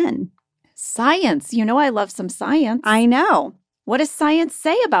Weighs In. Science. You know I love some science. I know. What does science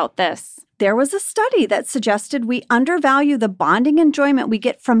say about this? There was a study that suggested we undervalue the bonding enjoyment we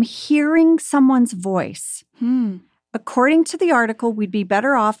get from hearing someone's voice. According to the article, we'd be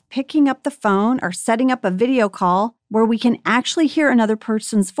better off picking up the phone or setting up a video call where we can actually hear another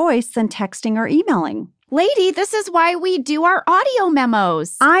person's voice than texting or emailing. Lady, this is why we do our audio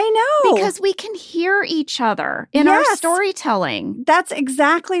memos. I know. Because we can hear each other in our storytelling. That's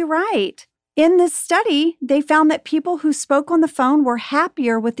exactly right. In this study, they found that people who spoke on the phone were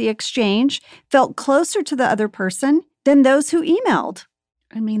happier with the exchange, felt closer to the other person than those who emailed.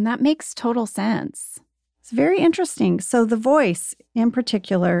 I mean, that makes total sense. It's very interesting. So the voice in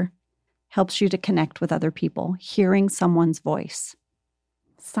particular helps you to connect with other people, hearing someone's voice.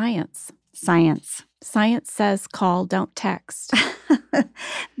 Science. Science. Science says call, don't text.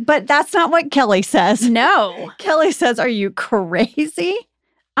 But that's not what Kelly says. No. Kelly says, are you crazy?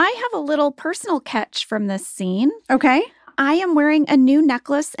 I have a little personal catch from this scene. Okay. I am wearing a new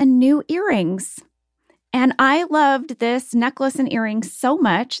necklace and new earrings. And I loved this necklace and earrings so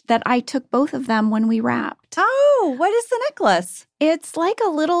much that I took both of them when we wrapped. Oh, what is the necklace? It's like a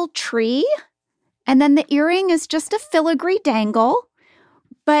little tree. And then the earring is just a filigree dangle.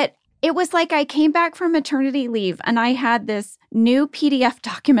 But it was like I came back from maternity leave and I had this new PDF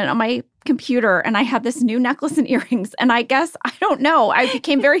document on my computer and I had this new necklace and earrings. And I guess, I don't know, I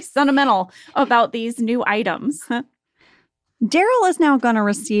became very sentimental about these new items. Daryl is now going to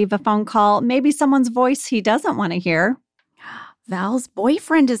receive a phone call, maybe someone's voice he doesn't want to hear. Val's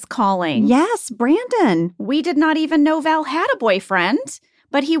boyfriend is calling. Yes, Brandon. We did not even know Val had a boyfriend,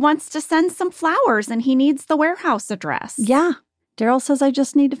 but he wants to send some flowers and he needs the warehouse address. Yeah. Daryl says, I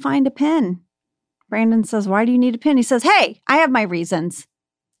just need to find a pen. Brandon says, why do you need a pen? He says, hey, I have my reasons.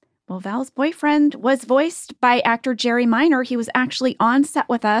 Well, Val's boyfriend was voiced by actor Jerry Minor. He was actually on set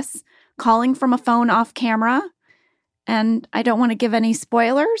with us, calling from a phone off camera. And I don't want to give any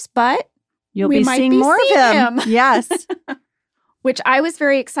spoilers, but you'll be seeing more of him. Yes. Which I was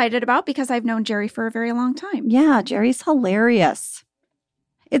very excited about because I've known Jerry for a very long time. Yeah, Jerry's hilarious.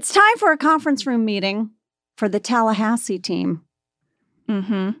 It's time for a conference room meeting for the Tallahassee team.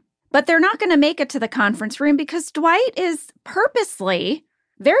 But they're not going to make it to the conference room because Dwight is purposely,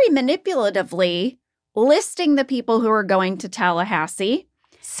 very manipulatively, listing the people who are going to Tallahassee.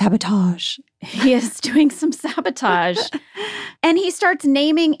 Sabotage. He is doing some sabotage. And he starts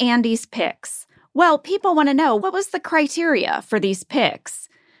naming Andy's picks. Well, people want to know, what was the criteria for these picks?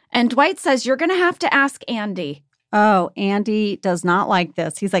 And Dwight says, you're going to have to ask Andy. Oh, Andy does not like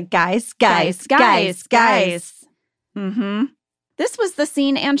this. He's like, guys. This was the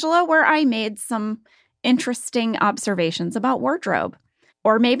scene, Angela, where I made some interesting observations about wardrobe.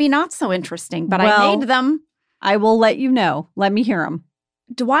 Or maybe not so interesting, but I made them. I will let you know. Let me hear them.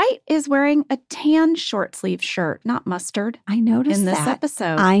 Dwight is wearing a tan short sleeve shirt, not mustard. I noticed in that. this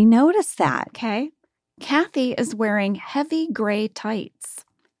episode. I noticed that. Okay. Kathy is wearing heavy gray tights.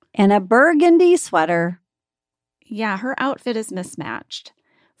 And a burgundy sweater. Yeah, her outfit is mismatched.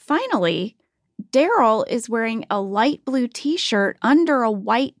 Finally, Daryl is wearing a light blue t-shirt under a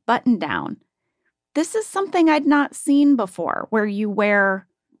white button-down. This is something I'd not seen before, where you wear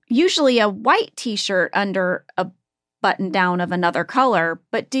usually a white t-shirt under a button-down of another color,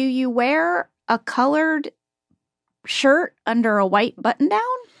 but do you wear a colored shirt under a white button-down?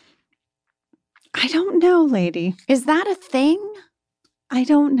 I don't know, lady. Is that a thing? I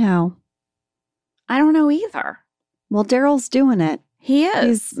don't know. I don't know either. Well, Daryl's doing it. He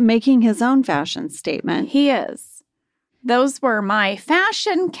is. He's making his own fashion statement. He is. Those were my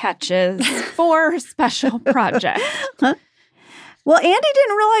fashion catches for Special Project. Well, Andy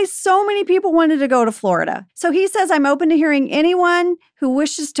didn't realize so many people wanted to go to Florida. So he says, I'm open to hearing anyone who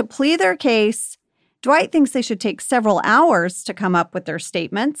wishes to plead their case. Dwight thinks they should take several hours to come up with their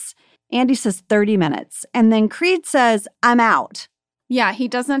statements. Andy says 30 minutes. And then Creed says, I'm out. Yeah, he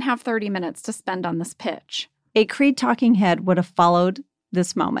doesn't have 30 minutes to spend on this pitch. A Creed talking head would have followed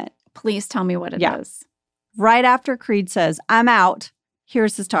this moment. Please tell me what it is. Right after Creed says, I'm out,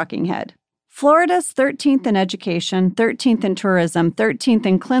 Here's his talking head. Florida's 13th in education, 13th in tourism, 13th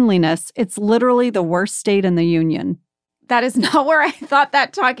in cleanliness. It's literally the worst state in the union. That is not where I thought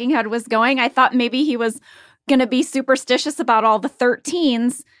that talking head was going. I thought maybe he was going to be superstitious about all the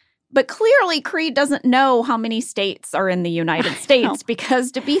 13s, but clearly Creed doesn't know how many states are in the United States because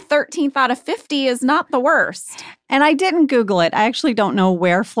to be 13th out of 50 is not the worst. And I didn't Google it. I actually don't know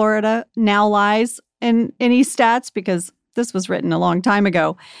where Florida now lies in any stats because this was written a long time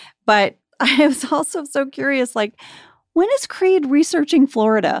ago. But I was also so curious, like, when is Creed researching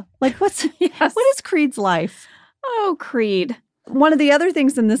Florida? Like, what is Creed's life? Oh, Creed. One of the other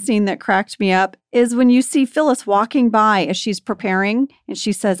things in this scene that cracked me up is when you see Phyllis walking by as she's preparing and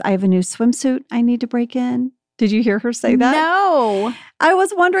she says, I have a new swimsuit I need to break in. Did you hear her say that? No. I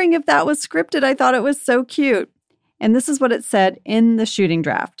was wondering if that was scripted. I thought it was so cute. And this is what it said in the shooting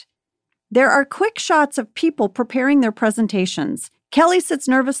draft. There are quick shots of people preparing their presentations. Kelly sits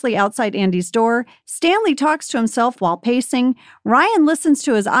nervously outside Andy's door. Stanley talks to himself while pacing. Ryan listens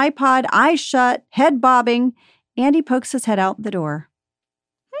to his iPod, eyes shut, head bobbing. Andy pokes his head out the door.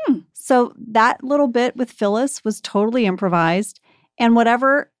 So that little bit with Phyllis was totally improvised. And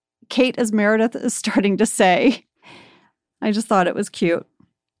whatever Kate as Meredith is starting to say, I just thought it was cute.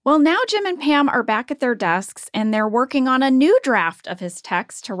 Well, now Jim and Pam are back at their desks, and they're working on a new draft of his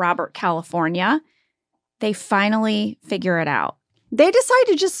text to Robert California. They finally figure it out. They decide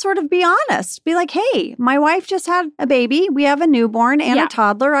to just sort of be honest. Be like, hey, my wife just had a baby. We have a newborn and a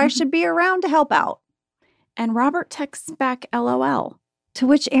toddler. I should be around to help out. And Robert texts back LOL. To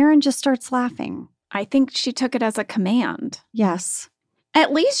which Erin just starts laughing. I think she took it as a command. Yes.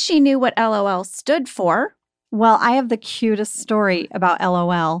 At least she knew what LOL stood for. Well, I have the cutest story about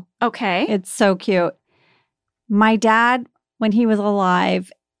LOL. Okay. It's so cute. My dad, when he was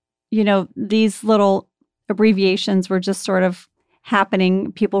alive, these little abbreviations were just sort of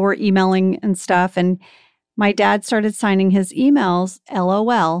happening. People were emailing and stuff. And my dad started signing his emails,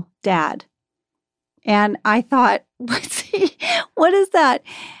 LOL, Dad. And I thought, what is that?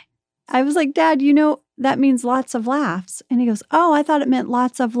 I was like, Dad, that means lots of laughs. And he goes, oh, I thought it meant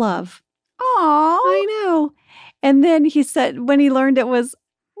lots of love. Oh, I know. And then he said, when he learned it was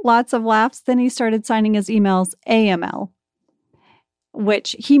lots of laughs, then he started signing his emails AML,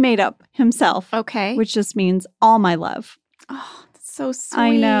 which he made up himself. Okay. Which just means all my love. Oh, that's so sweet.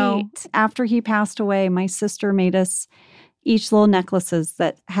 I know. After he passed away, my sister made us each little necklaces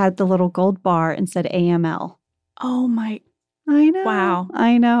that had the little gold bar and said AML. Oh, my. I know. Wow.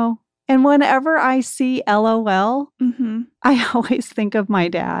 I know. And whenever I see LOL, I always think of my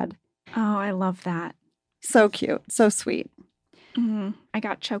dad. Oh, I love that. So cute. So sweet. I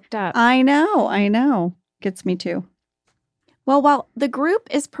got choked up. I know. Gets me too. Well, while the group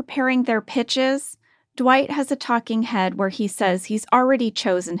is preparing their pitches, Dwight has a talking head where he says he's already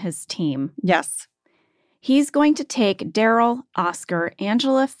chosen his team. Yes. He's going to take Daryl, Oscar,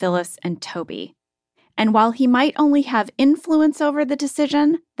 Angela, Phyllis, and Toby. And while he might only have influence over the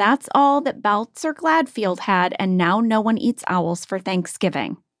decision, that's all that Baltzer Gladfield had, and now no one eats owls for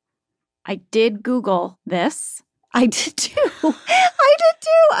Thanksgiving. I did Google this. I did too.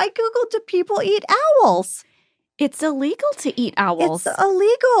 I Googled, do people eat owls? It's illegal to eat owls. It's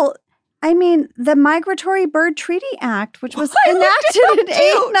illegal. I mean, the Migratory Bird Treaty Act, which was enacted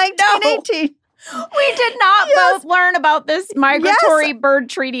in 1918. We did not both learn about this Migratory Bird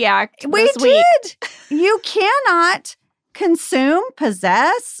Treaty Act this week. We did. You cannot consume,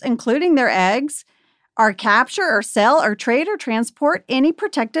 possess, including their eggs, or capture or sell or trade or transport any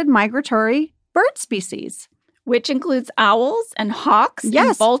protected migratory bird species. Which includes owls and hawks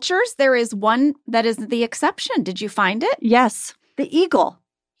and vultures. There is one that is the exception. Did you find it? Yes. The eagle.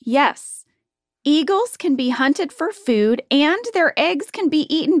 Yes. Eagles can be hunted for food and their eggs can be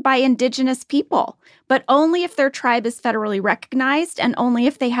eaten by indigenous people, but only if their tribe is federally recognized and only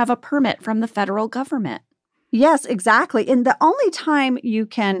if they have a permit from the federal government. Yes, exactly. And the only time you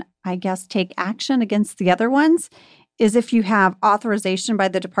can, I guess, take action against the other ones is if you have authorization by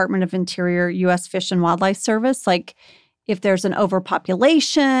the Department of Interior, U.S. Fish and Wildlife Service, like if there's an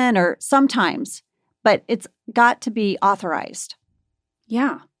overpopulation or sometimes, but it's got to be authorized.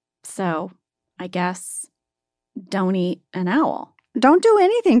 Yeah. So I guess don't eat an owl. Don't do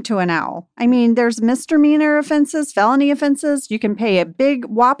anything to an owl. I mean, there's misdemeanor offenses, felony offenses. You can pay a big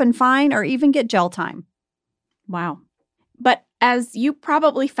whopping fine or even get jail time. Wow. But as you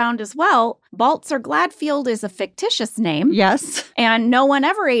probably found as well, Baltzer Gladfield is a fictitious name. Yes. And no one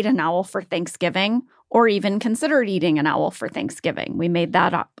ever ate an owl for Thanksgiving or even considered eating an owl for Thanksgiving. We made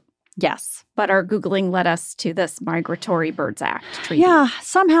that up. Yes. But our Googling led us to this Migratory Birds Act treaty. Yeah.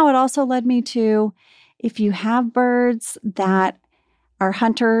 Somehow it also led me to, if you have birds that our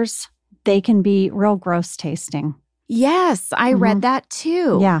hunters, they can be real gross tasting. Yes, I read that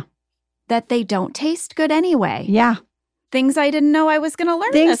too. Yeah. That they don't taste good anyway. Yeah. Things I didn't know I was going to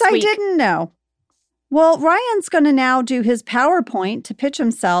learn Things this I week. didn't know. Well, Ryan's going to now do his PowerPoint to pitch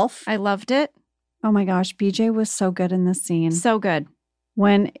himself. I loved it. Oh my gosh, BJ was so good in this scene. So good.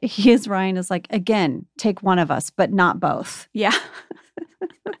 When Ryan is like, again, take one of us, but not both. Yeah.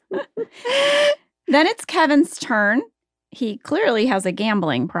 Then it's Kevin's turn. He clearly has a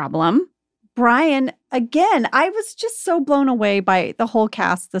gambling problem. Brian, again, I was just so blown away by the whole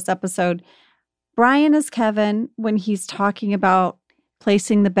cast this episode. Brian is Kevin when he's talking about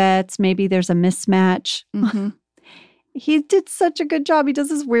placing the bets. Maybe there's a mismatch. Mm-hmm. He did such a good job. He does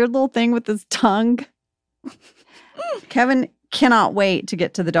this weird little thing with his tongue. Kevin cannot wait to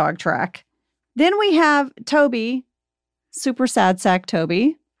get to the dog track. Then we have Toby, super sad sack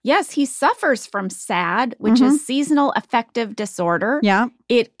Toby. Yes, he suffers from SAD, which is seasonal affective disorder. Yeah.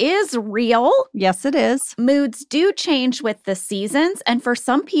 It is real. Yes, it is. Moods do change with the seasons. And for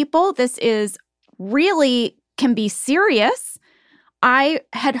some people, this is really can be serious. I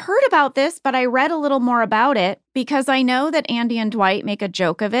had heard about this, but I read a little more about it because I know that Andy and Dwight make a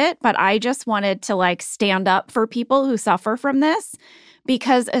joke of it, but I just wanted to stand up for people who suffer from this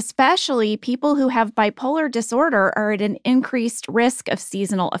because especially people who have bipolar disorder are at an increased risk of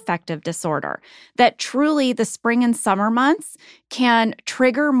seasonal affective disorder. That truly the spring and summer months can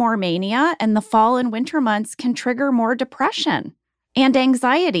trigger more mania and the fall and winter months can trigger more depression and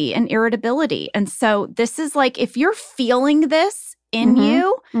anxiety and irritability. And so this is if you're feeling this in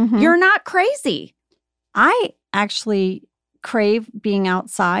you, you're not crazy. I actually crave being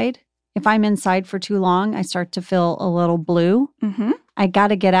outside. If I'm inside for too long, I start to feel a little blue. Mm-hmm. I got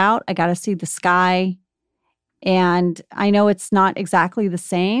to get out. I got to see the sky. And I know it's not exactly the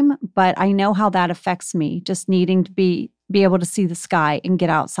same, but I know how that affects me, just needing to be able to see the sky and get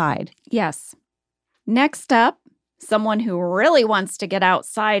outside. Yes. Next up, someone who really wants to get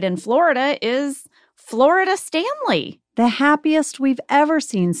outside in Florida is Florida Stanley. The happiest we've ever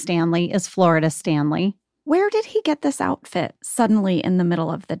seen Stanley is Florida Stanley. Where did he get this outfit suddenly in the middle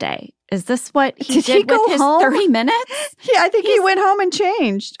of the day? Is this what he Did he go with his home? 30 minutes? Yeah, I think he went home and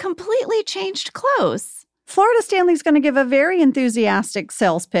changed. Completely changed clothes. Florida Stanley's going to give a very enthusiastic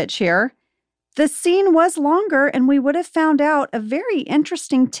sales pitch here. The scene was longer, and we would have found out a very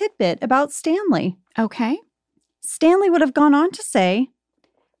interesting tidbit about Stanley. Okay. Stanley would have gone on to say,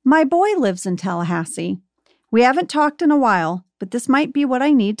 "My boy lives in Tallahassee. We haven't talked in a while, but this might be what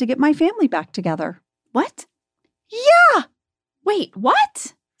I need to get my family back together." What? Yeah! Wait,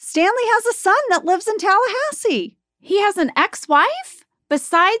 what? Stanley has a son that lives in Tallahassee. He has an ex-wife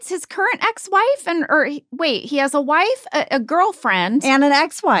besides his current ex-wife? He has a wife, a girlfriend. And an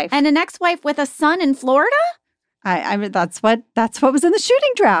ex-wife. And an ex-wife with a son in Florida? I mean, that's what was in the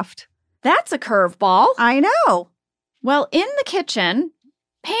shooting draft. That's a curveball. I know. Well, in the kitchen,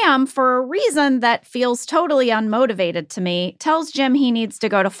 Pam, for a reason that feels totally unmotivated to me, tells Jim he needs to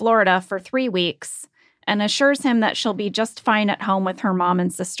go to Florida for 3 weeks and assures him that she'll be just fine at home with her mom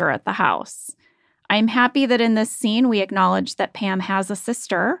and sister at the house. I'm happy that in this scene we acknowledge that Pam has a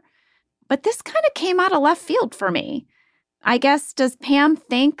sister, but this kind of came out of left field for me. I guess, does Pam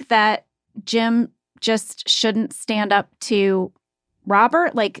think that Jim just shouldn't stand up to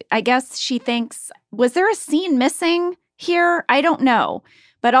Robert? I guess she thinks, was there a scene missing here? I don't know.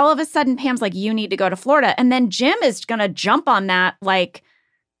 But all of a sudden, Pam's like, you need to go to Florida. And then Jim is going to jump on that.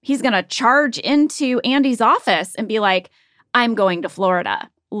 He's going to charge into Andy's office and be like, I'm going to Florida.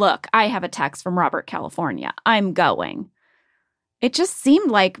 Look, I have a text from Robert, California. I'm going. It just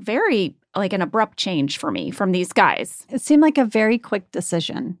seemed very an abrupt change for me from these guys. It seemed like a very quick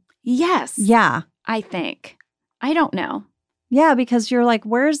decision. Yes. Yeah. I think. I don't know. Yeah, because you're like,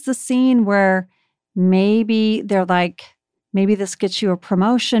 where's the scene where maybe they're like, maybe this gets you a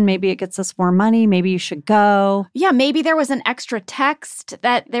promotion, maybe it gets us more money, maybe you should go. Yeah, maybe there was an extra text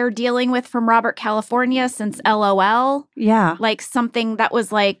that they're dealing with from Robert, California since LOL. Yeah. Something that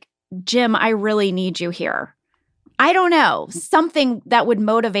was Jim, I really need you here. I don't know. Something that would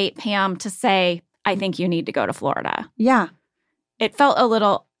motivate Pam to say, I think you need to go to Florida. Yeah. It felt a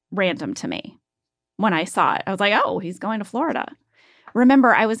little random to me when I saw it. I was like, oh, he's going to Florida.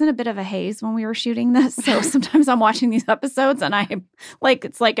 Remember, I was in a bit of a haze when we were shooting this, so sometimes I'm watching these episodes and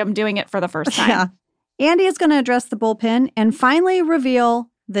it's like I'm doing it for the first time. Yeah. Andy is going to address the bullpen and finally reveal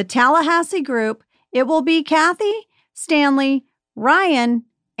the Tallahassee group. It will be Kathy, Stanley, Ryan,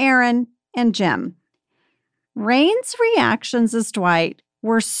 Aaron, and Jim. Rain's reactions as Dwight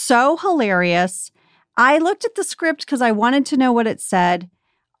were so hilarious. I looked at the script because I wanted to know what it said.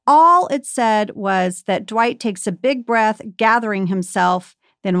 All it said was that Dwight takes a big breath, gathering himself,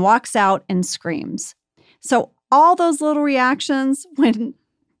 then walks out and screams. So all those little reactions when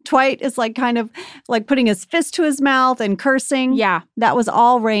Dwight is like kind of like putting his fist to his mouth and cursing. Yeah. That was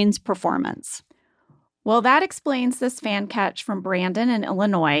all Rain's performance. Well, that explains this fan catch from Brandon in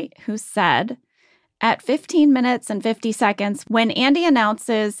Illinois, who said, at 15 minutes and 50 seconds, when Andy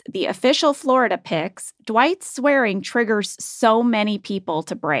announces the official Florida picks, Dwight's swearing triggers so many people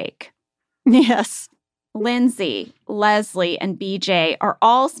to break. Yes. Lindsay, Leslie, and BJ are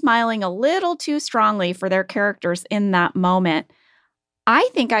all smiling a little too strongly for their characters in that moment. I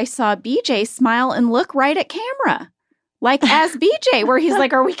think I saw BJ smile and look right at camera. Like as BJ, where he's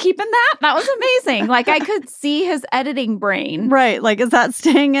like, are we keeping that? That was amazing. Like I could see his editing brain. Right. Like, is that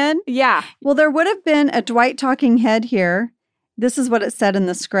staying in? Yeah. Well, there would have been a Dwight talking head here. This is what it said in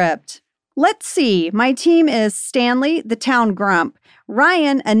the script. Let's see. My team is Stanley, the town grump,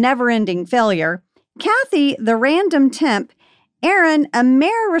 Ryan, a never-ending failure, Kathy, the random temp, Aaron, a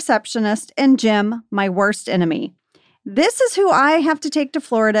mere receptionist, and Jim, my worst enemy. This is who I have to take to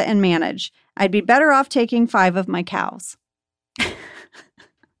Florida and manage. I'd be better off taking 5 of my cows. That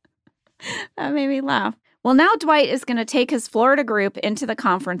made me laugh. Well, now Dwight is going to take his Florida group into the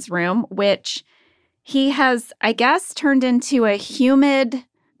conference room, which he has, I guess, turned into a humid,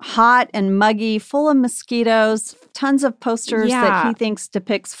 hot and muggy, full of mosquitoes, tons of posters that he thinks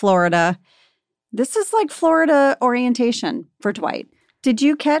depicts Florida. This is like Florida orientation for Dwight. Did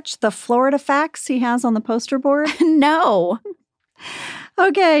you catch the Florida facts he has on the poster board? No.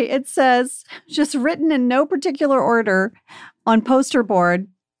 Okay, it says, just written in no particular order on poster board,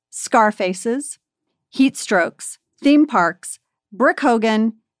 Scarfaces, heat strokes, theme parks, Brooke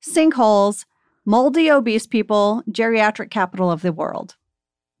Hogan, sinkholes, moldy obese people, geriatric capital of the world.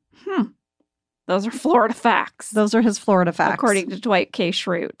 Those are Florida facts. Those are his Florida facts. According to Dwight K.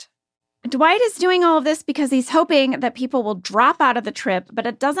 Schrute. Dwight is doing all of this because he's hoping that people will drop out of the trip, but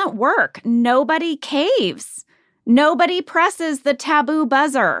it doesn't work. Nobody caves. Nobody presses the taboo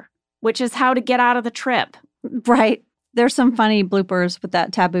buzzer, which is how to get out of the trip. Right. There's some funny bloopers with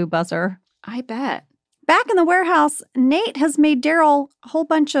that taboo buzzer. I bet. Back in the warehouse, Nate has made Daryl a whole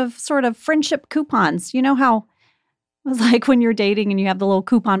bunch of sort of friendship coupons. You know how it was like when you're dating and you have the little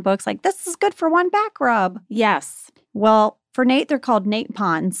coupon books, like, this is good for one back rub. Yes. Well, for Nate, they're called Nate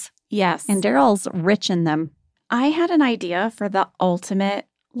Pons. Yes. And Daryl's rich in them. I had an idea for the ultimate,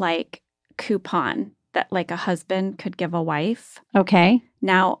 like, coupon that, like, a husband could give a wife. Okay.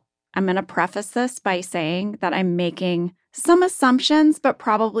 Now, I'm going to preface this by saying that I'm making some assumptions, but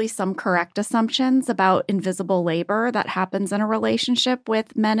probably some correct assumptions about invisible labor that happens in a relationship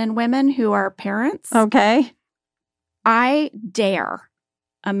with men and women who are parents. Okay. I dare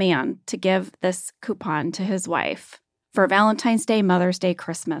a man to give this coupon to his wife for Valentine's Day, Mother's Day,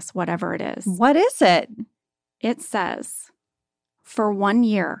 Christmas, whatever it is. What is it? It says, for 1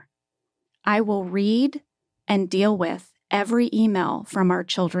 year, I will read and deal with every email from our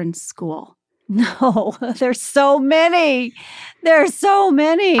children's school. No, there's so many. There's so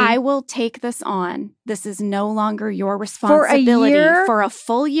many. I will take this on. This is no longer your responsibility for a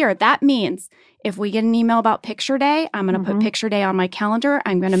full year. That means if we get an email about picture day, I'm going to put picture day on my calendar.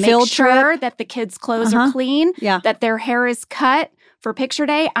 I'm going to make sure that the kids' clothes are clean, that their hair is cut for picture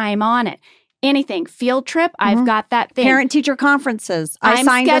day. I'm on it. Anything. Field trip, I've got that thing. Parent-teacher conferences. I'm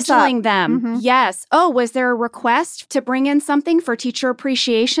scheduling them. Yes. Oh, was there a request to bring in something for Teacher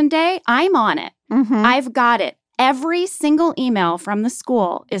Appreciation Day? I'm on it. I've got it. Every single email from the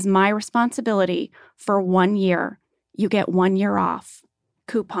school is my responsibility for 1 year. You get 1 year off.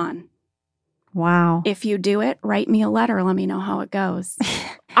 Coupon. Wow. If you do it, write me a letter. Let me know how it goes.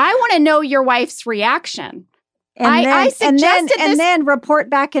 I want to know your wife's reaction. And then report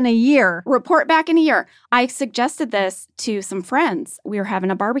back in a year. Report back in a year. I suggested this to some friends. We were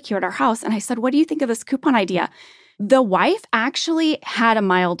having a barbecue at our house, and I said, what do you think of this coupon idea? The wife actually had a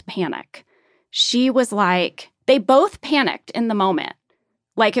mild panic. She was like, they both panicked in the moment.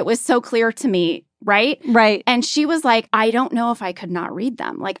 Like, it was so clear to me, right? Right. And she was like, I don't know if I could not read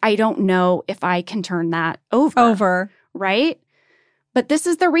them. Like, I don't know if I can turn that over. Right? But this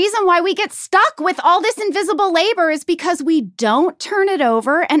is the reason why we get stuck with all this invisible labor is because we don't turn it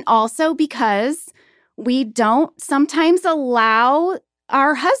over, and also because we don't sometimes allow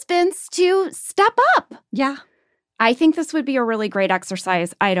our husbands to step up. Yeah. I think this would be a really great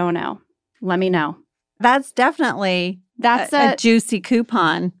exercise. I don't know. Let me know. That's definitely a juicy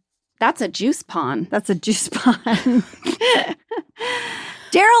coupon. That's a juice pon. That's a juice pon.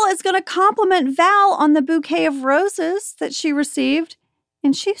 Daryl is going to compliment Val on the bouquet of roses that she received.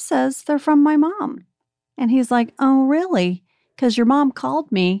 And she says they're from my mom. And he's like, oh, really? because your mom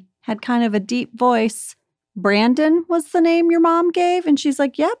called me, had kind of a deep voice. Brandon was the name your mom gave. And she's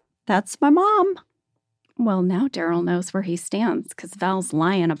like, yep, that's my mom. Well, now Daryl knows where he stands because Val's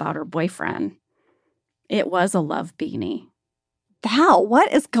lying about her boyfriend. It was a love beanie. Val,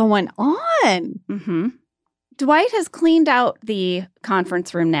 what is going on? Mm-hmm. Dwight has cleaned out the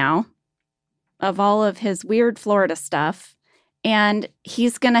conference room now of all of his weird Florida stuff, and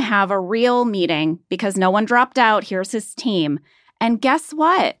he's going to have a real meeting because no one dropped out. Here's his team. And guess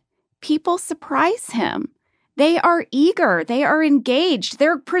what? People surprise him. They are eager. They are engaged.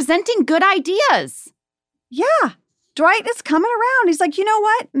 They're presenting good ideas. Yeah. Dwight is coming around. He's like, you know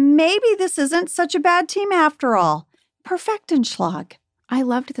what? Maybe this isn't such a bad team after all. Perfektenschlag. I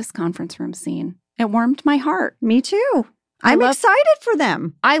loved this conference room scene. It warmed my heart. Me too. I'm excited for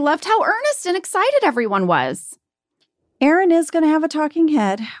them. I loved how earnest and excited everyone was. Erin is going to have a talking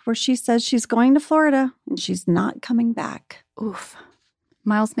head where she says she's going to Florida and she's not coming back. Oof.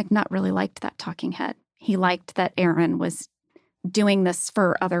 Miles McNutt really liked that talking head. He liked that Erin was doing this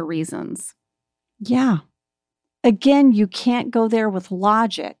for other reasons. Yeah. Again, you can't go there with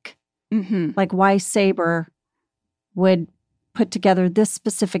logic. Mm-hmm. Like why Saber would put together this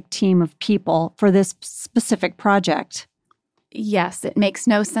specific team of people for this specific project. Yes, it makes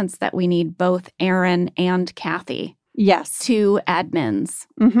no sense that we need both Erin and Kathy. Yes. Two admins,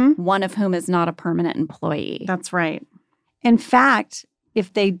 one of whom is not a permanent employee. That's right. In fact,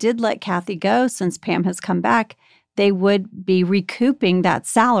 if they did let Kathy go since Pam has come back, they would be recouping that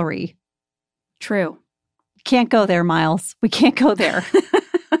salary. True. Can't go there, Miles. We can't go there.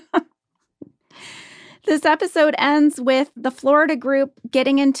 This episode ends with the Florida group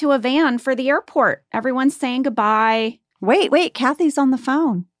getting into a van for the airport. Everyone's saying goodbye. Wait, Kathy's on the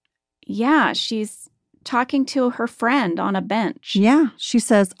phone. Yeah, she's talking to her friend on a bench. Yeah, she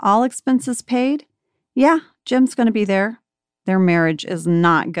says, all expenses paid? Yeah, Jim's going to be there. Their marriage is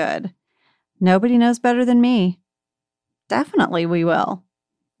not good. Nobody knows better than me. Definitely we will.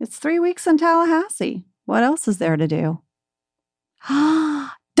 It's 3 weeks in Tallahassee. What else is there to do?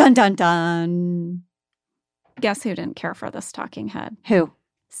 Dun, dun, dun. Guess who didn't care for this talking head? Who?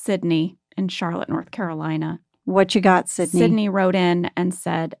 Sydney in Charlotte, North Carolina. What you got, Sydney? Sydney wrote in and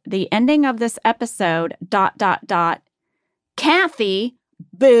said, the ending of this episode, ... Kathy,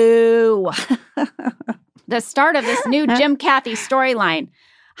 boo. The start of this new Jim Kathy storyline.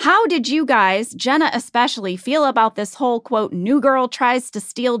 How did you guys, Jenna especially, feel about this whole, quote, new girl tries to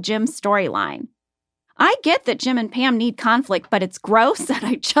steal Jim storyline? I get that Jim and Pam need conflict, but it's gross and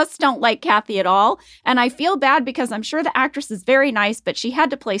I just don't like Kathy at all. And I feel bad because I'm sure the actress is very nice, but she had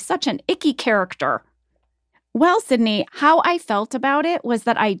to play such an icky character. Well, Sydney, how I felt about it was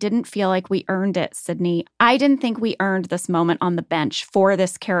that I didn't feel like we earned it, Sydney. I didn't think we earned this moment on the bench for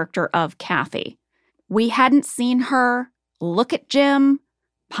this character of Kathy. We hadn't seen her look at Jim,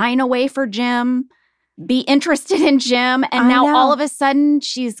 pine away for Jim, be interested in Jim, and now all of a sudden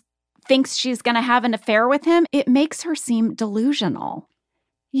thinks she's going to have an affair with him. It makes her seem delusional.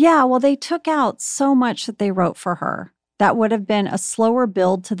 Yeah, well, they took out so much that they wrote for her. That would have been a slower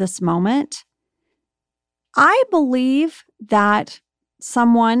build to this moment. I believe that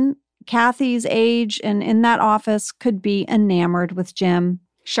someone Kathy's age and in that office could be enamored with Jim.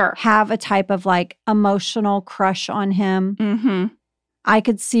 Sure. Have a type of like emotional crush on him. Mm-hmm. I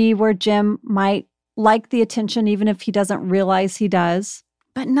could see where Jim might like the attention even if he doesn't realize he does.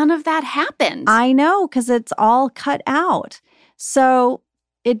 But none of that happened. I know, because it's all cut out. So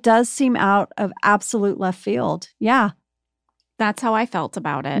it does seem out of absolute left field. Yeah. That's how I felt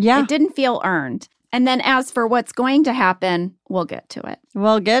about it. Yeah. It didn't feel earned. And then as for what's going to happen, we'll get to it.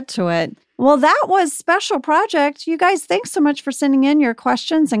 We'll get to it. Well, that was Special Project. You guys, thanks so much for sending in your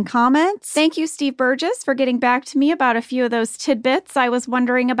questions and comments. Thank you, Steve Burgess, for getting back to me about a few of those tidbits I was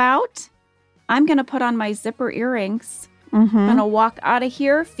wondering about. I'm going to put on my zipper earrings. I'm going to walk out of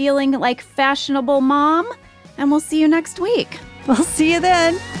here feeling like fashionable mom, and we'll see you next week. We'll see you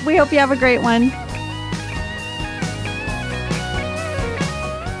then. We hope you have a great one.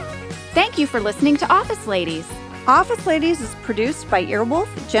 Thank you for listening to Office Ladies. Office Ladies is produced by Earwolf,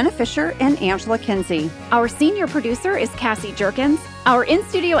 Jenna Fisher, and Angela Kinsey. Our senior producer is Cassie Jerkins. Our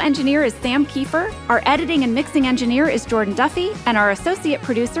in-studio engineer is Sam Kiefer. Our editing and mixing engineer is Jordan Duffy. And our associate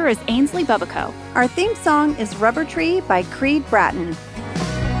producer is Ainsley Bubico. Our theme song is Rubber Tree by Creed Bratton.